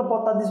 ela nunca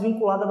pode estar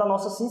desvinculada da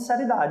nossa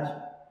sinceridade.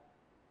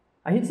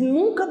 A gente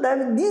nunca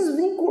deve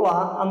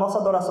desvincular a nossa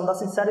adoração da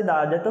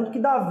sinceridade. É tanto que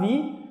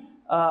Davi,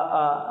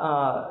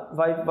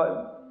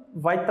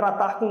 vai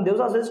tratar com Deus,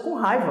 às vezes, com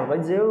raiva. Vai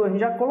dizer, a gente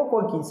já colocou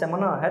aqui,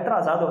 semana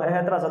retrasada, ou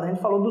retrasada, a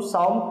gente falou do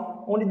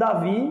Salmo, onde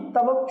Davi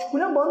estava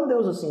esculhambando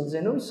Deus, assim,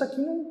 dizendo, isso aqui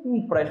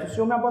não presta, o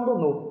Senhor me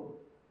abandonou.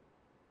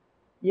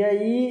 E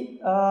aí,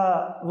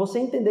 você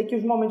entender que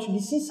os momentos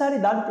de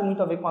sinceridade tem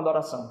muito a ver com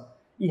adoração.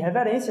 E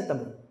reverência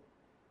também.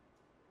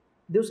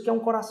 Deus quer um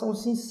coração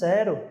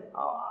sincero,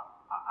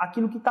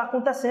 aquilo que está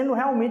acontecendo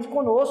realmente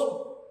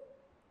conosco.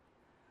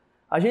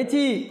 A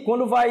gente,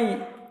 quando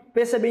vai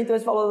perceber então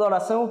esse valor da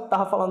adoração,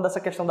 estava falando dessa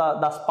questão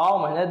das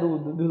palmas, né,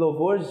 dos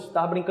louvores,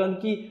 estava brincando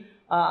que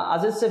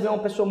às vezes você vê uma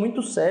pessoa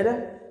muito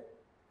séria,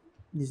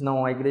 diz,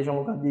 não, a igreja é um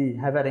lugar de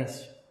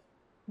reverência,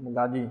 um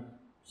lugar de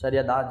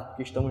seriedade,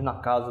 porque estamos na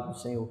casa do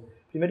Senhor.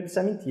 Primeiro que isso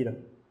é mentira.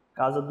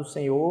 Casa do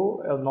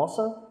Senhor é a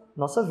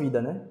nossa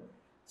vida, né?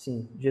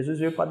 Sim, Jesus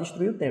veio para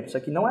destruir o templo. Isso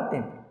aqui não é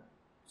templo.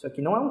 Isso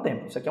aqui não é um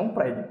templo, isso aqui é um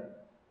prédio.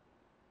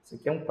 Isso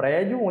aqui é um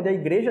prédio onde a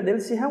igreja dele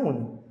se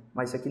reúne.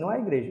 Mas isso aqui não é a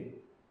igreja.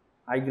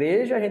 A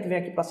igreja, a gente vem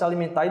aqui para se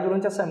alimentar e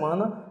durante a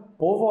semana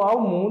povoar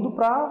o mundo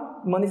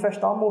para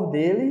manifestar o amor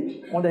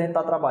dele, onde a gente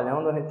está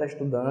trabalhando, a gente está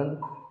estudando.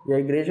 E a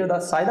igreja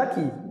sai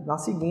daqui. Na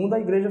segunda, a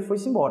igreja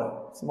foi-se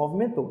embora, se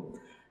movimentou.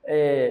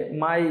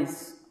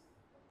 Mas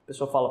a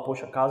pessoa fala,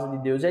 poxa, casa de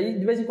Deus. E aí,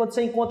 de vez em quando,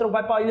 você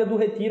vai para a Ilha do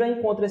Retiro e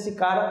encontra esse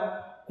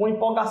cara com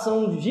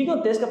empolgação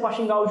gigantesca para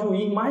xingar o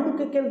juiz, mais do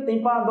que ele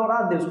tem para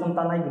adorar a Deus quando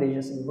está na igreja.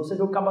 Assim. Você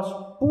vê o cara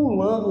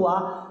pulando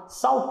lá,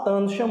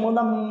 saltando, chamando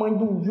a mãe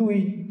do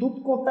juiz, tudo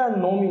quanto é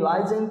nome lá,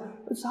 e dizendo,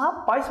 eu disse,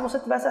 rapaz, se você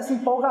tivesse essa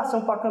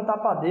empolgação para cantar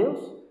para Deus,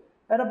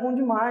 era bom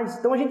demais.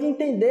 Então a gente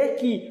entender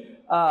que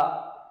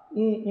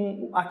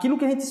aquilo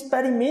que a gente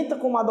experimenta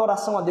como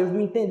adoração a Deus, do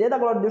entender da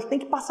glória de Deus, tem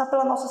que passar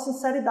pela nossa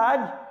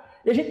sinceridade.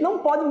 E a gente não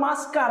pode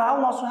mascarar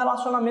o nosso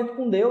relacionamento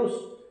com Deus.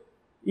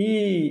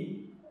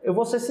 E eu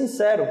vou ser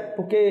sincero,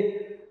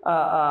 porque,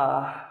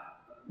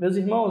 meus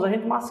irmãos, a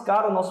gente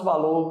mascara o nosso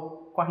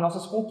valor com as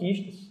nossas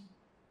conquistas.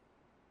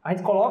 A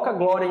gente coloca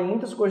glória em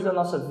muitas coisas da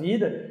nossa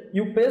vida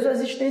e o peso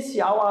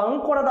existencial, a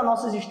âncora da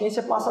nossa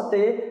existência passa a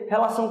ter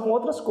relação com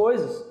outras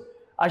coisas.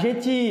 A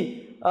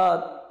gente,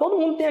 todo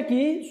mundo tem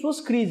aqui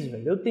suas crises,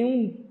 velho. Eu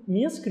tenho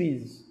minhas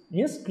crises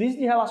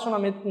de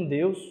relacionamento com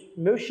Deus,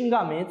 meus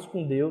xingamentos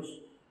com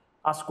Deus,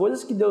 as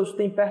coisas que Deus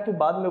tem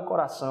perturbado no meu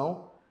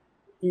coração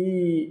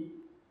e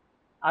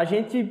a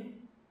gente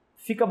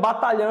fica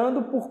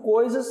batalhando por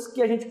coisas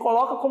que a gente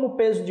coloca como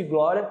peso de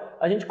glória,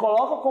 a gente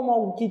coloca como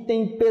algo que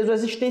tem peso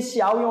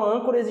existencial e uma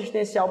âncora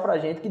existencial para a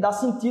gente, que dá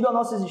sentido à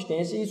nossa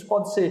existência, e isso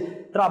pode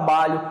ser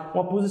trabalho,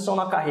 uma posição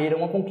na carreira,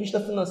 uma conquista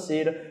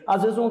financeira,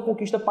 às vezes uma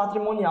conquista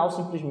patrimonial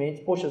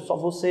simplesmente. Poxa, só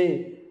vou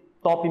ser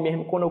top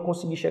mesmo quando eu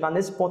conseguir chegar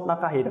nesse ponto na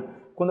carreira,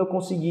 quando eu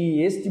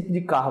conseguir esse tipo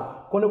de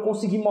carro, quando eu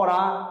conseguir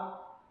morar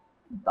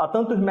a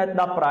tantos metros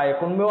da praia,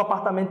 quando o meu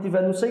apartamento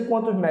tiver não sei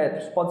quantos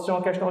metros, pode ser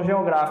uma questão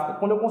geográfica,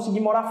 quando eu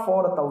conseguir morar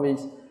fora,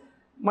 talvez.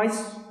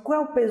 Mas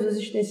qual é o peso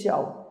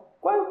existencial?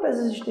 Qual é o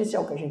peso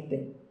existencial que a gente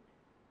tem?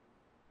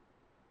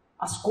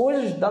 As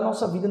coisas da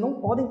nossa vida não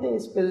podem ter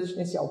esse peso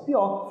existencial.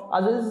 Pior,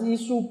 às vezes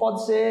isso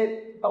pode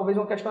ser talvez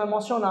uma questão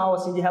emocional,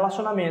 assim, de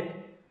relacionamento.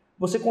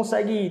 Você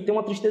consegue ter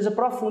uma tristeza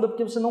profunda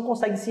porque você não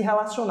consegue se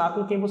relacionar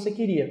com quem você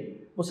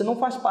queria. Você não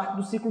faz parte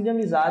do ciclo de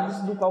amizades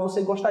do qual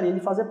você gostaria de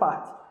fazer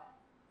parte.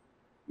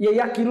 E aí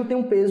aquilo tem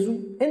um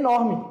peso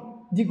enorme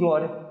de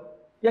glória.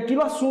 E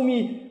aquilo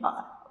assume...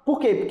 Por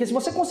quê? Porque se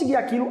você conseguir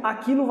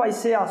aquilo vai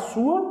ser a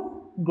sua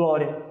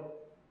glória.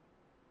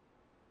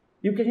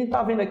 E o que a gente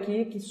está vendo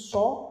aqui é que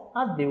só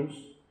a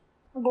Deus.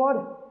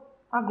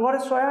 A glória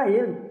só é a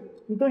Ele.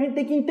 Então a gente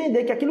tem que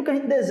entender que aquilo que a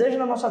gente deseja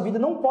na nossa vida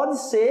não pode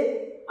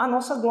ser a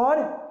nossa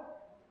glória.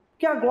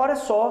 Porque a glória é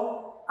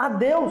só a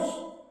Deus.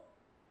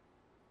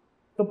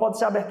 Então pode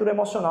ser abertura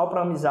emocional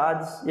para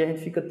amizades e a gente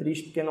fica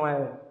triste porque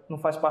não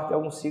faz parte de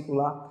algum ciclo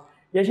lá.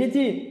 E a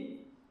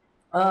gente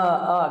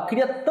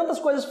cria tantas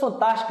coisas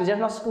fantásticas e as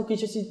nossas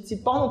conquistas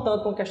se tornam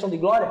tanto uma questão de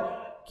glória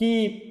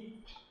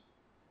que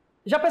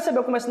já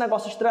percebeu como esse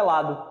negócio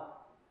estrelado,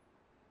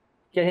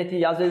 que a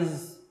gente às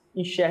vezes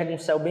enxerga um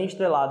céu bem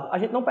estrelado, a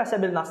gente não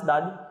percebe ele na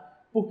cidade.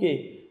 Por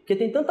quê? Porque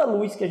tem tanta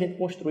luz que a gente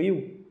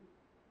construiu,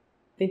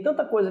 tem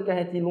tanta coisa que a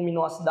gente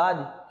iluminou a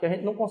cidade, que a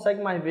gente não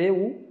consegue mais ver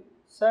o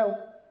céu.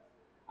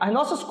 As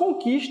nossas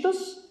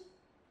conquistas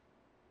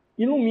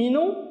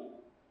iluminam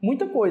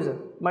muita coisa,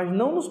 mas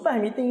não nos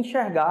permitem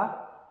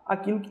enxergar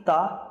aquilo que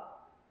está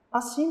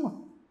acima.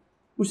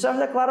 Os céus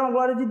declaram a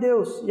glória de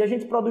Deus e a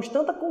gente produz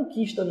tanta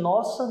conquista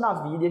nossa na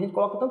vida e a gente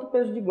coloca tanto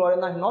peso de glória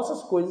nas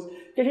nossas coisas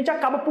que a gente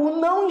acaba por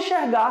não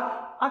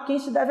enxergar a quem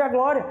se deve a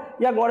glória,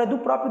 e a glória é do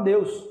próprio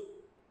Deus.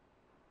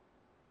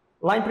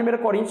 Lá em 1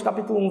 Coríntios,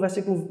 capítulo 1,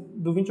 versículo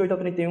do 28 ao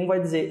 31, vai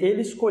dizer: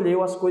 Ele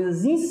escolheu as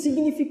coisas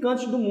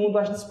insignificantes do mundo,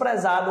 as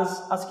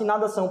desprezadas, as que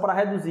nada são, para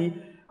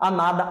reduzir a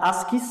nada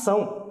as que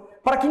são,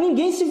 para que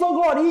ninguém se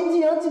vanglorie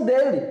diante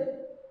dele.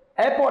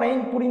 É,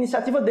 porém, por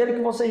iniciativa dele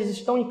que vocês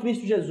estão em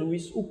Cristo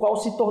Jesus, o qual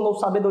se tornou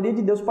sabedoria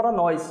de Deus para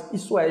nós,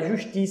 isso é,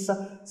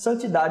 justiça,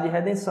 santidade e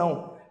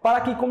redenção,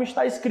 para que, como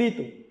está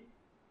escrito,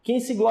 quem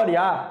se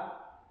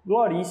gloriar,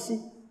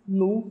 glorie-se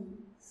no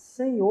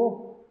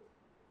Senhor.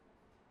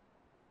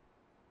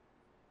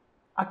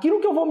 Aquilo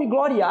que eu vou me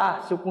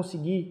gloriar, se eu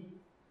conseguir,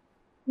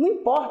 não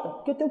importa,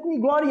 porque eu tenho que me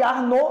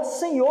gloriar no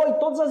Senhor e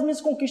todas as minhas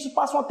conquistas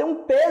passam a ter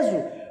um peso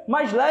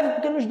mais leve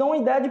porque nos dão uma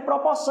ideia de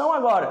proporção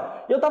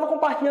agora. Eu estava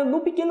compartilhando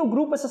no pequeno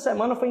grupo essa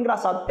semana, foi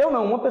engraçado.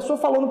 Uma pessoa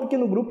falou no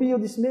pequeno grupo e eu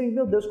disse,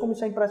 meu Deus, como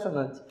isso é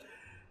impressionante.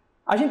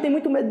 A gente tem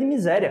muito medo de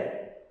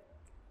miséria.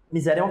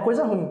 Miséria é uma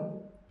coisa ruim.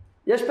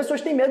 E as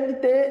pessoas têm medo de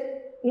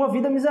ter uma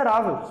vida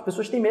miserável. As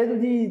pessoas têm medo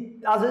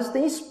de, às vezes, ter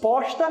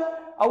exposta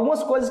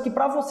algumas coisas que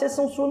para você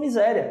são sua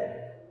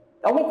miséria.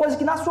 Alguma coisa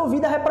que na sua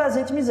vida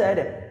represente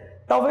miséria.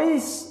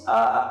 Talvez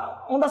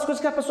uma das coisas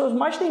que as pessoas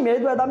mais têm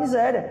medo é da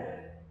miséria.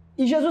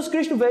 E Jesus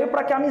Cristo veio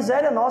para que a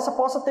miséria nossa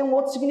possa ter um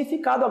outro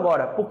significado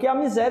agora. Porque a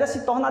miséria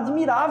se torna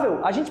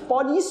admirável. A gente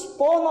pode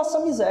expor nossa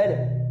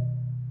miséria.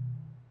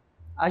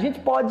 A gente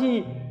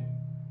pode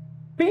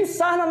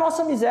pensar na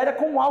nossa miséria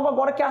como algo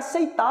agora que é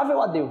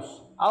aceitável a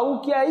Deus.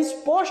 Algo que é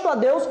exposto a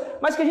Deus,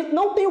 mas que a gente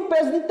não tem o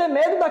peso de ter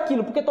medo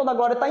daquilo. Porque toda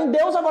glória está em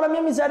Deus, agora a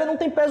minha miséria não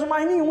tem peso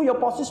mais nenhum. E eu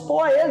posso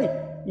expor a Ele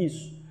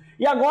isso.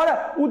 E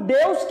agora, o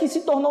Deus que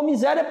se tornou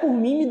miséria por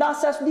mim me dá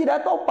acesso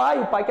direto ao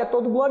Pai. O Pai que é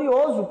todo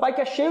glorioso, o Pai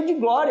que é cheio de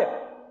glória.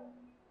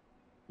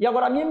 E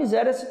agora a minha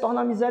miséria se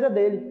torna a miséria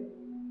dele.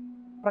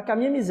 Para que a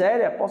minha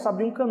miséria possa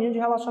abrir um caminho de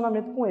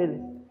relacionamento com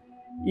ele.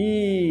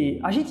 E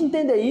a gente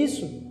entender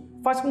isso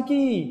faz com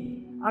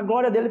que a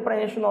glória dele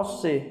preencha o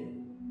nosso ser.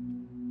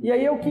 E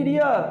aí eu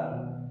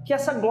queria que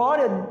essa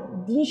glória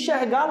de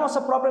enxergar a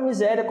nossa própria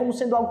miséria como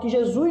sendo algo que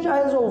Jesus já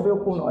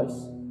resolveu por nós,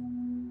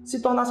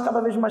 se tornasse cada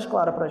vez mais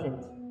clara para a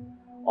gente.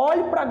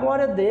 Olhe para a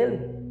glória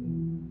dele.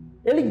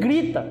 Ele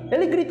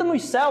grita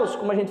nos céus,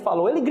 como a gente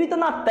falou, ele grita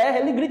na terra,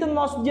 ele grita no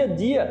nosso dia a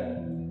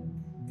dia,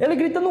 ele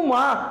grita no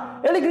mar,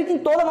 ele grita em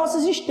toda a nossa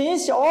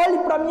existência. Olhe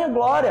para a minha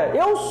glória,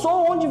 eu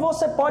sou onde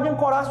você pode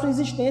ancorar sua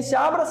existência,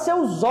 abra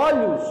seus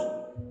olhos,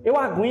 eu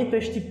aguento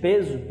este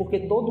peso,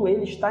 porque todo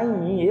ele está em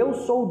mim, eu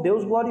sou o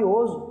Deus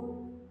glorioso.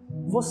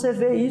 Você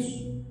vê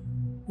isso,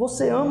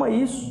 você ama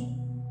isso,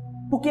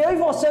 porque eu e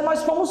você,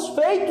 nós fomos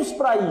feitos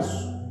para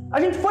isso. A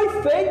gente foi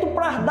feito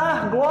para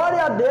dar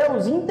glória a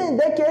Deus e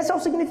entender que esse é o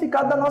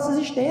significado da nossa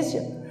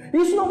existência.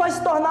 Isso não vai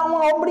se tornar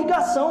uma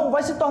obrigação,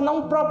 vai se tornar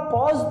um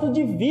propósito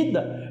de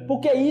vida,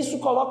 porque isso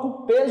coloca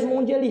o peso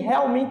onde ele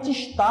realmente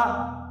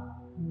está,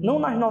 não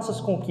nas nossas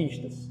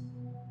conquistas.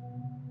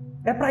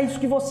 É para isso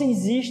que você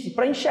existe,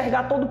 para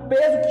enxergar todo o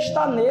peso que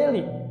está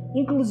nele,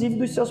 inclusive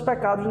dos seus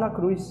pecados na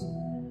cruz.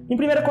 Em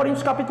 1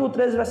 Coríntios capítulo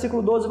 13,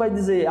 versículo 12 vai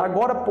dizer: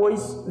 agora,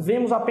 pois,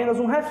 vemos apenas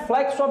um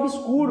reflexo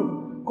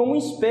obscuro, como um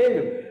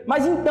espelho,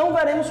 mas então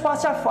veremos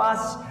face a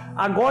face.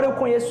 Agora eu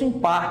conheço em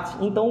parte,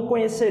 então o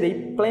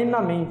conhecerei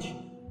plenamente,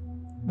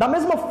 da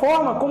mesma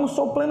forma como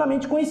sou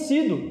plenamente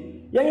conhecido.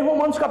 E aí em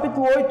Romanos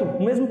capítulo 8,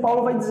 o mesmo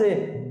Paulo vai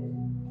dizer: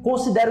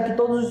 considero que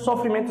todos os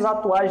sofrimentos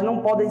atuais não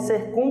podem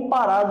ser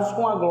comparados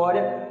com a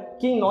glória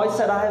que em nós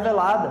será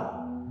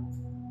revelada.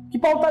 O que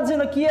Paulo está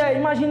dizendo aqui é: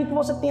 imagine que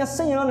você tenha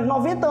 100 anos,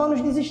 90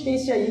 anos de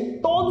existência aí,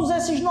 todos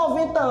esses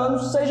 90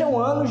 anos sejam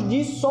anos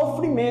de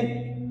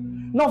sofrimento.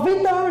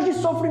 90 anos de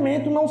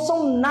sofrimento não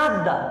são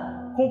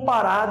nada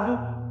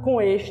comparado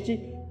com este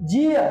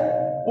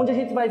dia, onde a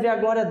gente vai ver a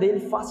glória dele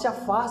face a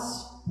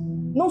face.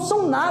 Não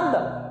são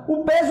nada.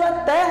 O peso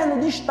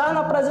eterno de estar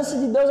na presença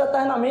de Deus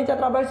eternamente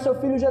através do seu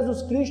Filho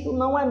Jesus Cristo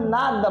não é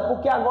nada,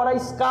 porque agora a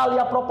escala e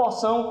a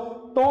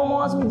proporção tomam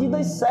as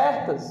medidas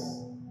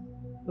certas.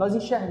 Nós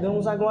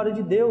enxergamos a glória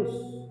de Deus.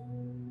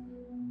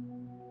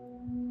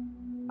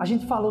 A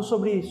gente falou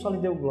sobre só lhe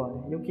deu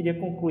glória. Eu queria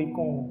concluir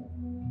com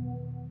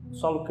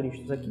Solo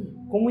Cristo aqui,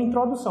 como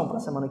introdução para a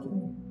semana que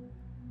vem.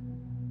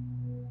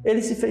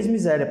 Ele se fez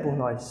miséria por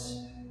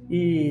nós.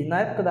 E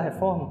na época da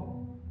Reforma,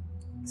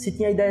 se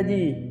tinha a ideia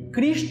de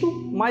Cristo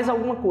mais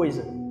alguma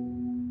coisa.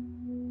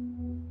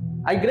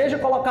 A igreja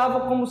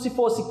colocava como se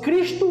fosse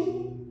Cristo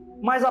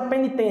mais a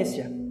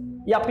penitência.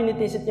 E a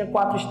penitência tinha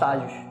 4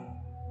 estágios.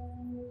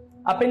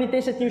 A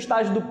penitência tinha o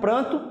estágio do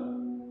pranto.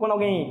 Quando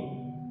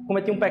alguém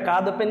cometia um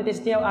pecado, a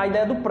penitência tinha a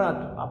ideia do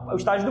pranto, o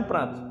estágio do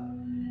pranto.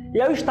 E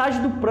aí o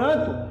estágio do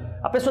pranto,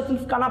 a pessoa tinha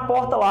que ficar na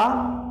porta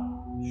lá,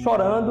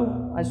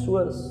 chorando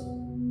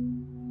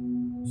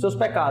os seus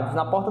pecados,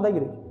 na porta da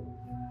igreja.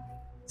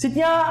 Se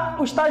tinha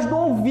o estágio do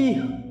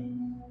ouvir,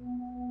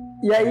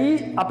 e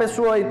aí a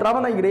pessoa entrava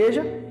na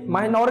igreja,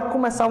 mas na hora que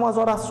começavam as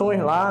orações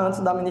lá,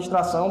 antes da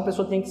ministração, a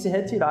pessoa tinha que se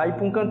retirar e ir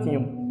para um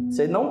cantinho.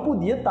 Você não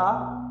podia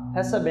estar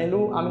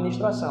recebendo a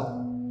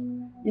ministração.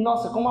 E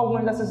nossa, como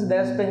algumas dessas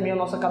ideias permeiam a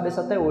nossa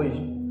cabeça até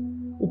hoje.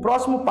 O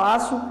próximo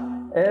passo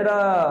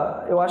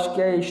era, eu acho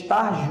que é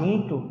estar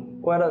junto.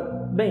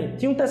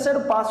 Tinha um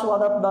terceiro passo lá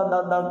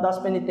das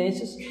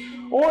penitências,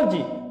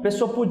 onde a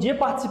pessoa podia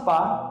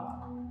participar,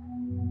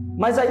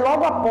 mas aí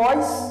logo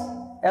após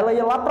ela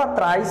ia lá para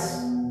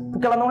trás,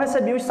 porque ela não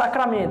recebia os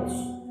sacramentos.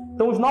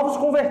 Então os novos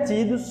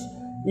convertidos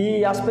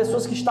e as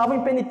pessoas que estavam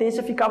em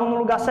penitência ficavam num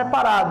lugar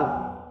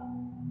separado,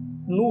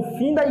 no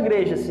fim da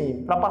igreja,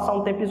 assim, para passar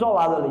um tempo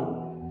isolado ali.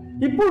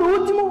 E por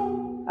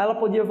último, ela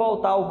podia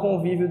voltar ao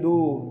convívio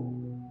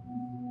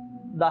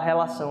da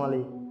relação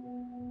ali.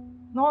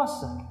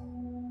 Nossa,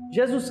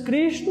 Jesus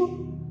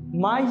Cristo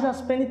mais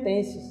as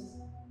penitências.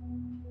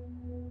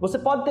 Você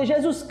pode ter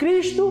Jesus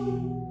Cristo,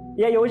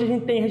 e aí hoje a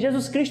gente tem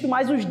Jesus Cristo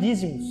mais os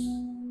dízimos.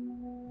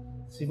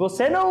 Se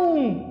você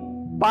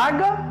não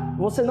paga,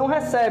 você não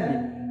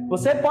recebe.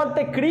 Você pode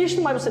ter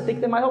Cristo, mas você tem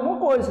que ter mais alguma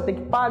coisa. Você tem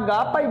que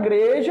pagar para a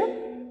igreja,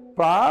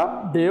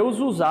 para Deus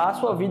usar a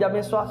sua vida e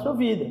abençoar a sua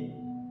vida.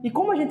 E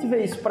como a gente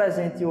vê isso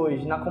presente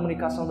hoje na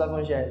comunicação do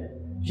Evangelho?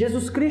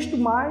 Jesus Cristo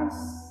mais,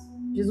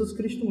 Jesus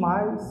Cristo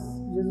mais,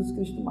 Jesus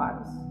Cristo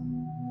mais.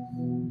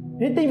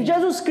 A gente tem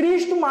Jesus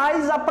Cristo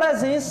mais a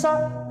presença,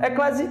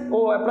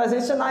 a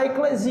presença na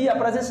eclesia, a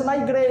presença na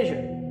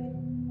igreja.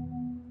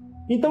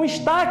 Então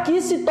estar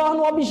aqui se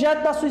torna um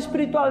objeto da sua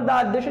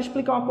espiritualidade. Deixa eu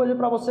explicar uma coisa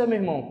para você, meu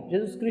irmão.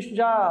 Jesus Cristo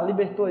já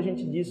libertou a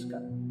gente disso,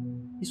 cara.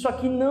 Isso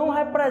aqui não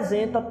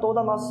representa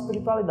toda a nossa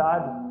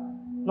espiritualidade.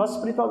 Nossa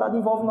espiritualidade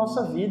envolve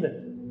nossa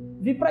vida.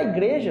 Vir para a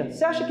igreja,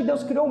 você acha que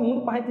Deus criou o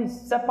mundo para a gente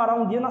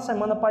separar um dia na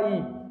semana para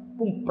ir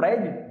para um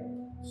prédio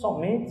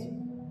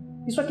somente?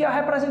 Isso aqui é a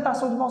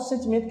representação do nosso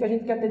sentimento que a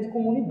gente quer ter de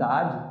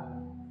comunidade.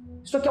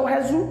 Isso aqui é o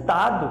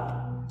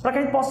resultado para que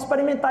a gente possa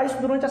experimentar isso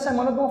durante a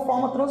semana de uma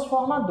forma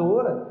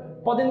transformadora,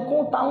 podendo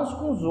contar uns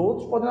com os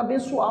outros, podendo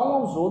abençoar uns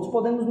aos outros,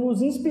 podendo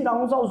nos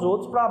inspirar uns aos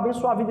outros para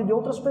abençoar a vida de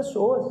outras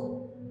pessoas.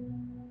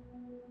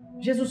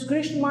 Jesus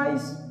Cristo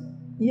mais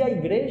e a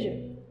igreja?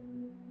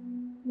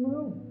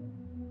 Não.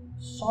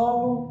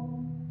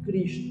 Solo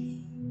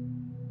Cristo.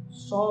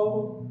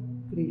 Solo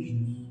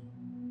Cristo.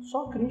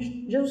 Só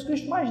Cristo. Jesus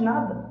Cristo mais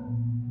nada.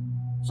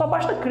 Só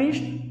basta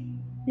Cristo.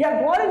 E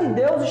a glória de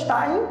Deus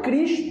está em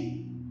Cristo.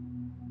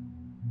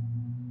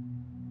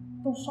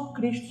 Então só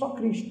Cristo, só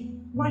Cristo.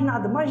 Mais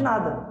nada, mais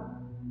nada.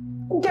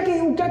 O que é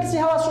que se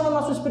relaciona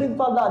na sua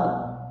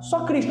espiritualidade?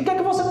 Só Cristo. O que é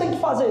que você tem que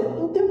fazer?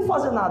 Não tem que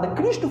fazer nada.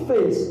 Cristo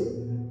fez.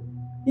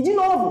 E de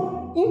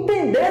novo,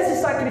 entender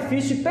esse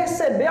sacrifício e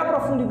perceber a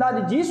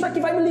profundidade disso é que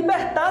vai me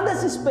libertar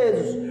desses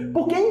pesos.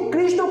 Porque em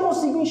Cristo eu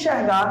consigo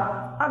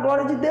enxergar a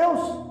glória de Deus.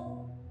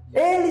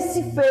 Ele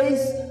se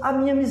fez a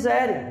minha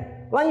miséria.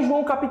 Lá em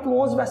João capítulo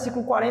 11,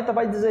 versículo 40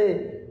 vai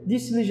dizer: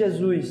 disse-lhe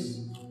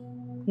Jesus,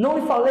 não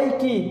lhe falei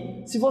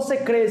que se você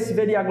cresce,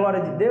 veria a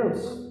glória de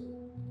Deus?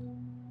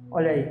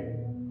 Olha aí.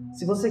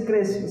 Se você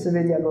cresce, você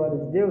veria a glória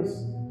de Deus?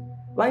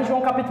 Lá em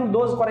João capítulo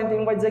 12,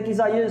 41 vai dizer que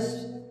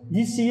Isaías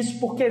disse isso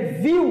porque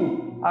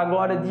viu a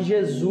glória de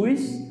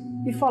Jesus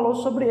e falou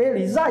sobre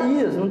ele.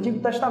 Isaías, no Antigo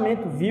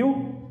Testamento,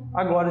 viu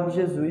a glória de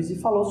Jesus e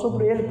falou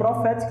sobre ele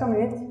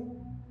profeticamente.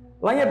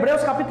 Lá em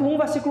Hebreus capítulo 1,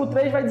 versículo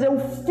 3 vai dizer: o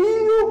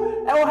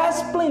Filho é o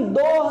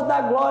resplendor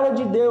da glória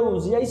de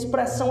Deus e a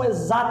expressão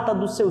exata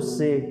do seu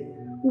ser.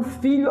 O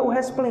Filho é o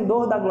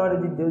resplendor da glória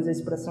de Deus e a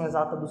expressão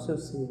exata do seu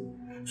ser,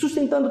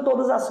 sustentando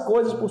todas as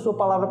coisas por sua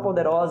palavra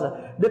poderosa.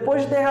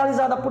 Depois de ter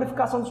realizado a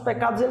purificação dos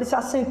pecados, ele se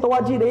assentou à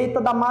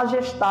direita da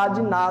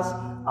majestade nas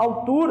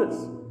alturas.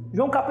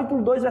 João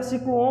capítulo 2,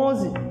 versículo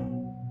 11.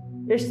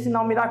 Este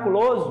sinal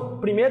miraculoso,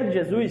 primeiro de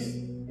Jesus,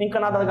 em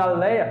Caná da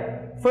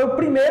Galileia, foi o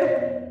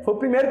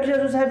primeiro que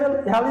Jesus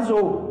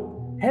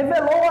realizou.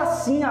 Revelou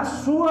assim a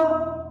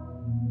sua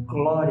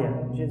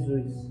glória,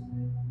 Jesus.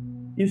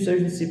 E os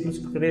seus discípulos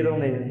creram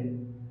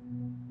nele.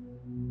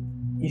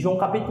 Em João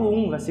capítulo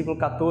 1, versículo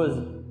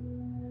 14,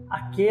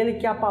 aquele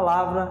que a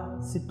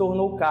palavra se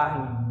tornou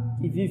carne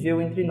e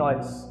viveu entre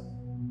nós,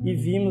 e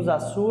vimos a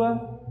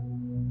sua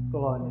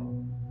glória.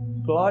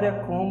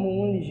 Glória como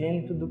o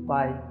unigênito do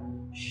Pai,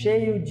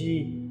 cheio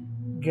de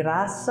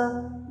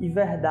graça e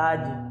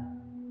verdade.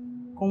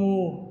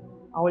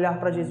 Como ao olhar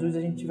para Jesus a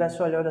gente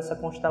estivesse olhando essa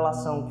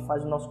constelação que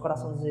faz o nosso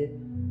coração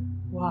dizer: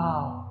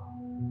 uau,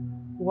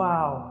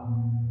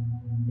 uau.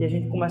 E a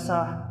gente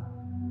começa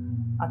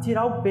a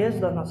tirar o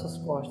peso das nossas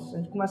costas. A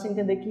gente começa a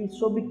entender que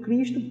sobre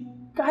Cristo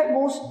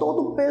carregou-se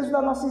todo o peso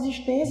da nossa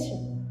existência.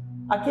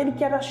 Aquele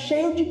que era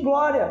cheio de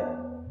glória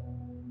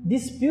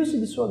despiu-se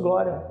de sua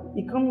glória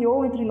e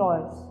caminhou entre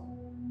nós.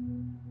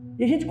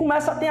 E a gente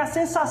começa a ter a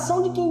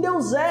sensação de quem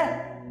Deus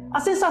é. A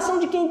sensação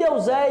de quem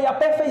Deus é e a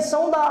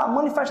perfeição da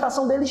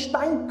manifestação dele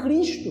está em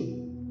Cristo.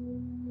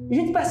 E a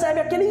gente percebe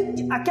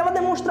aquela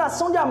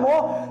demonstração de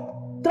amor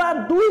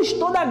traduz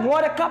toda a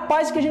glória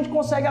capaz que a gente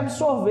consegue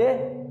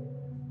absorver.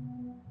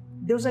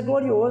 Deus é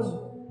glorioso.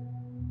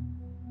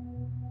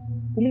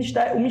 O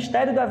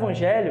mistério do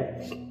Evangelho,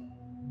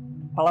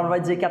 a palavra vai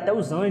dizer que até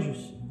os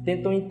anjos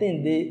tentam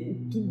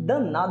entender o que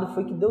danado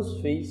foi que Deus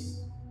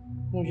fez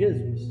com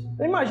Jesus.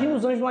 Eu imagino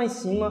os anjos lá em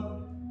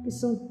cima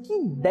pensando: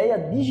 que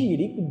ideia de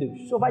jirico, Deus.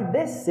 O Senhor vai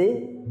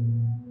descer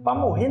para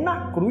morrer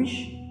na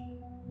cruz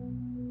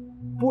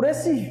por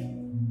esse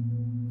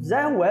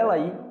Zé Ruela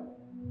aí.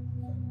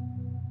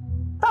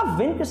 Tá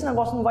vendo que esse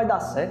negócio não vai dar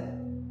certo?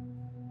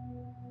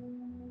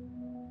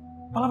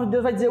 A palavra de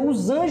Deus vai dizer: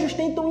 os anjos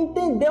tentam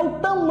entender o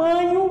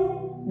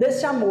tamanho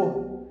desse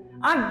amor.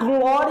 A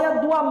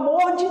glória do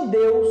amor de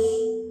Deus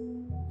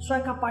só é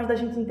capaz da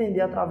gente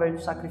entender através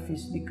do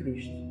sacrifício de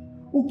Cristo.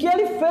 O que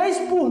Ele fez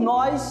por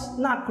nós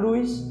na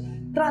cruz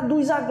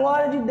traduz a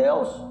glória de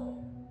Deus.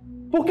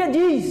 Porque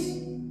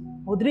diz: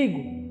 Rodrigo,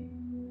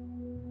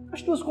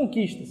 as tuas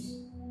conquistas,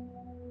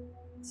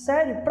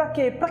 Sério, para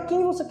quê? Para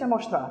quem você quer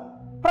mostrar?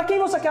 Para quem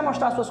você quer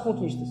mostrar suas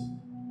conquistas?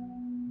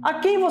 A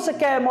quem você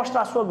quer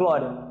mostrar a sua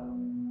glória?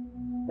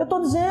 Eu estou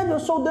dizendo, eu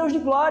sou o Deus de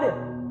glória.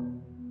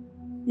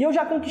 E eu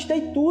já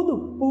conquistei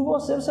tudo por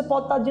você. Você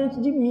pode estar diante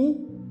de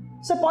mim.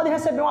 Você pode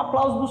receber um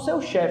aplauso do seu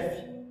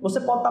chefe. Você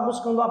pode estar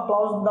buscando um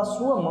aplauso da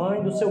sua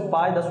mãe, do seu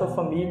pai, da sua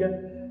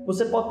família.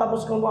 Você pode estar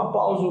buscando um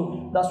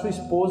aplauso da sua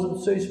esposa, do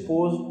seu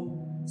esposo.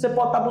 Você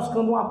pode estar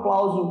buscando um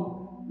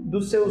aplauso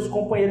dos seus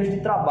companheiros de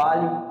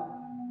trabalho.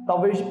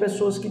 Talvez de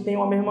pessoas que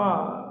tenham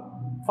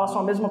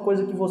façam a mesma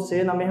coisa que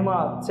você, na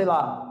mesma, sei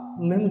lá,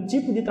 no mesmo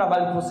tipo de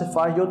trabalho que você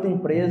faz, de outra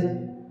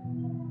empresa.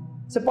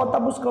 Você pode estar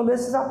buscando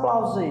esses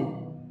aplausos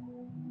aí.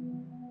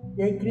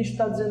 E aí Cristo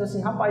está dizendo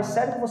assim, rapaz,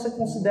 sério que você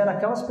considera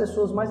aquelas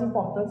pessoas mais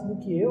importantes do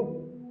que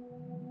eu?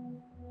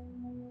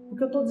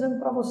 Porque eu estou dizendo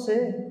para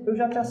você, eu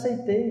já te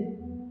aceitei.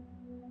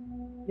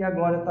 E a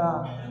glória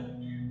está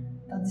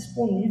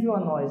disponível a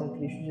nós em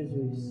Cristo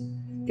Jesus.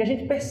 Que a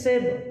gente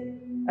perceba,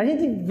 a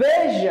gente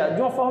veja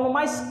de uma forma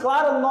mais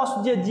clara no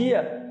nosso dia a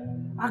dia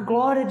a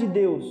glória de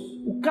Deus,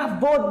 o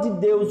cavalo de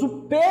Deus,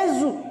 o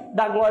peso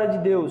da glória de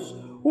Deus,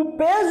 o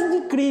peso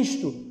de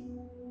Cristo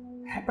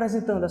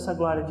representando essa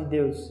glória de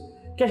Deus.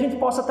 Que a gente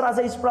possa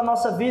trazer isso para a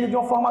nossa vida de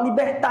uma forma a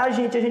libertar a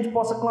gente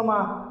possa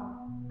clamar: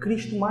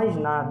 Cristo mais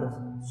nada,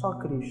 só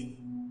Cristo,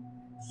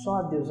 só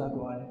a Deus a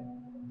glória,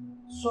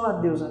 só a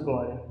Deus a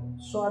glória,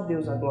 só a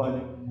Deus a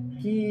glória.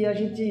 Que a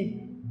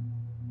gente,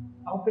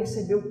 ao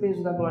perceber o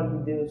peso da glória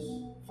de Deus,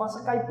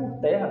 faça cair por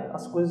terra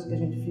as coisas que a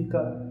gente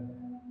fica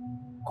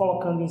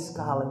colocando em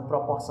escala, em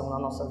proporção na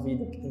nossa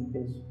vida que tem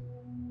peso.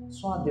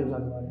 Só a Deus a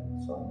glória,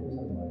 só a Deus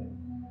a glória.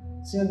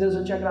 Senhor Deus,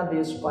 eu te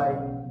agradeço,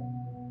 Pai.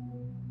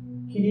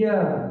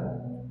 Queria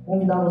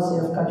convidar você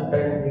a ficar de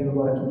pé comigo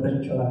agora aqui para a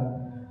gente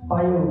orar.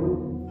 Pai,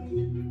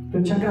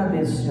 eu te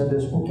agradeço, Senhor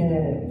Deus, porque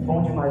é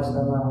bom demais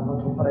estar na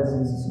tua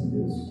presença, Senhor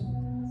Deus.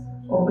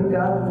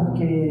 Obrigado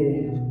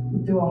porque o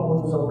teu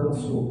amor nos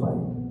alcançou, Pai.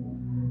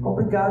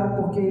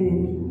 Obrigado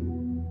porque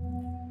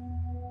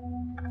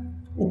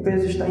o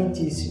peso está em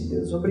ti, Senhor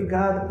Deus.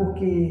 Obrigado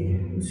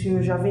porque o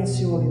Senhor já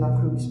venceu ali na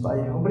cruz,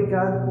 Pai.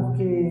 Obrigado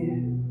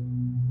porque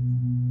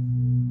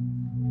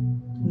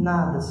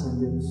nada, Senhor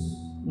Deus,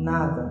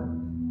 nada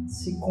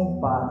se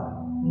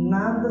compara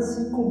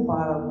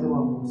ao teu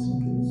amor, Senhor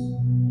Deus.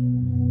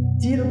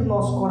 Tira do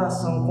nosso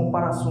coração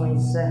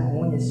comparações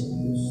errôneas,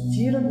 Senhor Deus.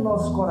 Tira do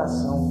nosso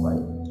coração, Pai,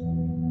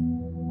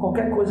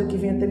 qualquer coisa que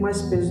venha ter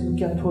mais peso do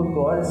que a tua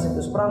glória, Senhor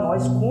Deus, para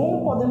nós.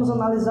 Como podemos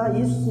analisar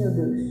isso, Senhor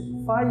Deus?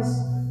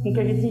 Faz com que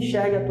a gente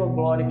enxergue a tua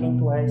glória, quem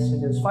tu és,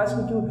 Senhor Deus. Faz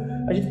com que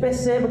a gente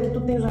perceba que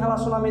tu tens um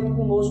relacionamento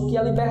conosco que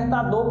é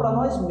libertador para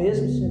nós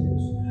mesmos, Senhor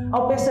Deus.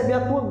 Ao perceber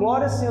a tua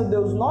glória, Senhor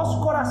Deus,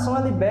 nosso coração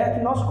é liberto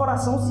e nosso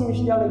coração se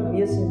enche de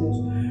alegria, Senhor Deus.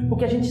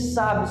 Porque a gente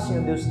sabe,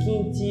 Senhor Deus, que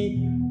em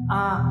ti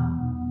há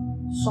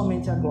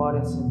somente a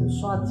glória, Senhor Deus.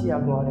 Só a ti a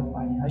glória,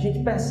 Pai. A gente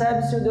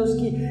percebe, Senhor Deus,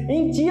 que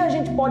em ti a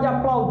gente pode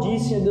aplaudir,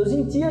 Senhor Deus.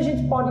 Em ti a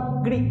gente pode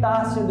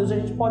gritar, Senhor Deus. A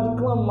gente pode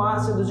clamar,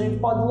 Senhor Deus. A gente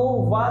pode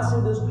louvar,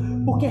 Senhor Deus.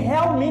 Porque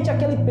realmente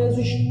aquele peso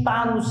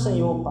está no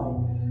Senhor, Pai.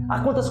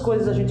 Há quantas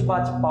coisas a gente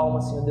bate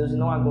palma, Senhor Deus, e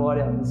não a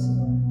glória ali,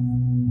 Senhor.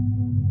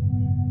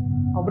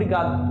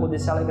 Obrigado por poder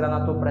se alegrar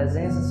na tua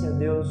presença, Senhor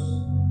Deus.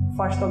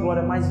 Faz tua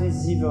glória mais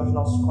visível aos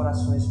nossos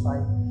corações,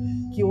 Pai.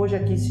 Que hoje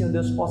aqui, Senhor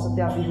Deus, possa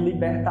ter havido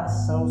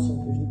libertação,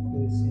 Senhor Deus, de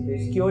cruz, Senhor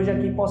Deus. Que hoje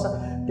aqui possa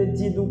ter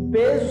tido o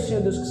peso,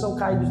 Senhor Deus, que são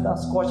caídos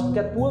das costas, porque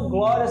a tua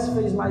glória se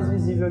fez mais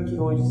visível aqui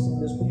hoje, Senhor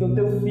Deus. Porque o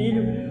teu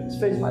Filho se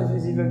fez mais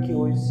visível aqui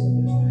hoje,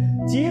 Senhor Deus.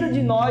 Tira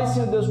de nós,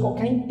 Senhor Deus,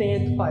 qualquer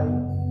intento, Pai,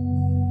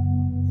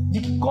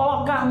 de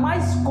colocar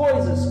mais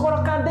coisas,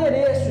 colocar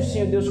adereços,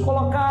 Senhor Deus,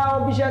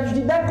 colocar objetos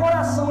de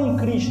decoração em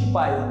Cristo,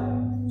 Pai.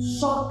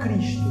 Só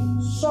Cristo,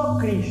 só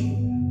Cristo,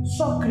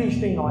 só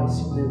Cristo em nós,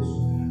 Senhor Deus.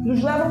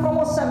 Nos leva para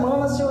uma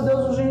semana, Senhor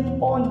Deus,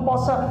 onde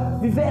possa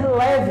viver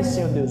leve,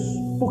 Senhor Deus,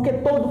 porque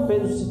todo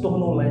peso se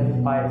tornou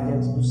leve, Pai,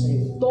 diante do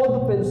Senhor.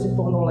 Todo peso se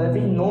tornou leve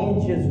em nome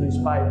de Jesus,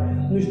 Pai.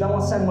 Nos dá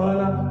uma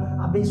semana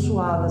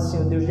abençoada,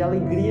 Senhor Deus, de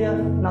alegria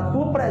na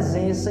tua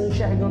presença,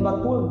 enxergando a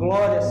tua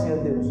glória, Senhor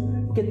Deus,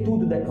 porque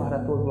tudo declara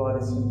a tua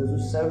glória, Senhor Deus.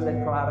 Os céus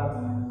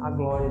declaram a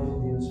glória de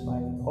Deus,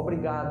 Pai.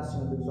 Obrigado,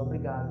 Senhor Deus,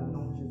 obrigado, em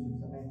nome de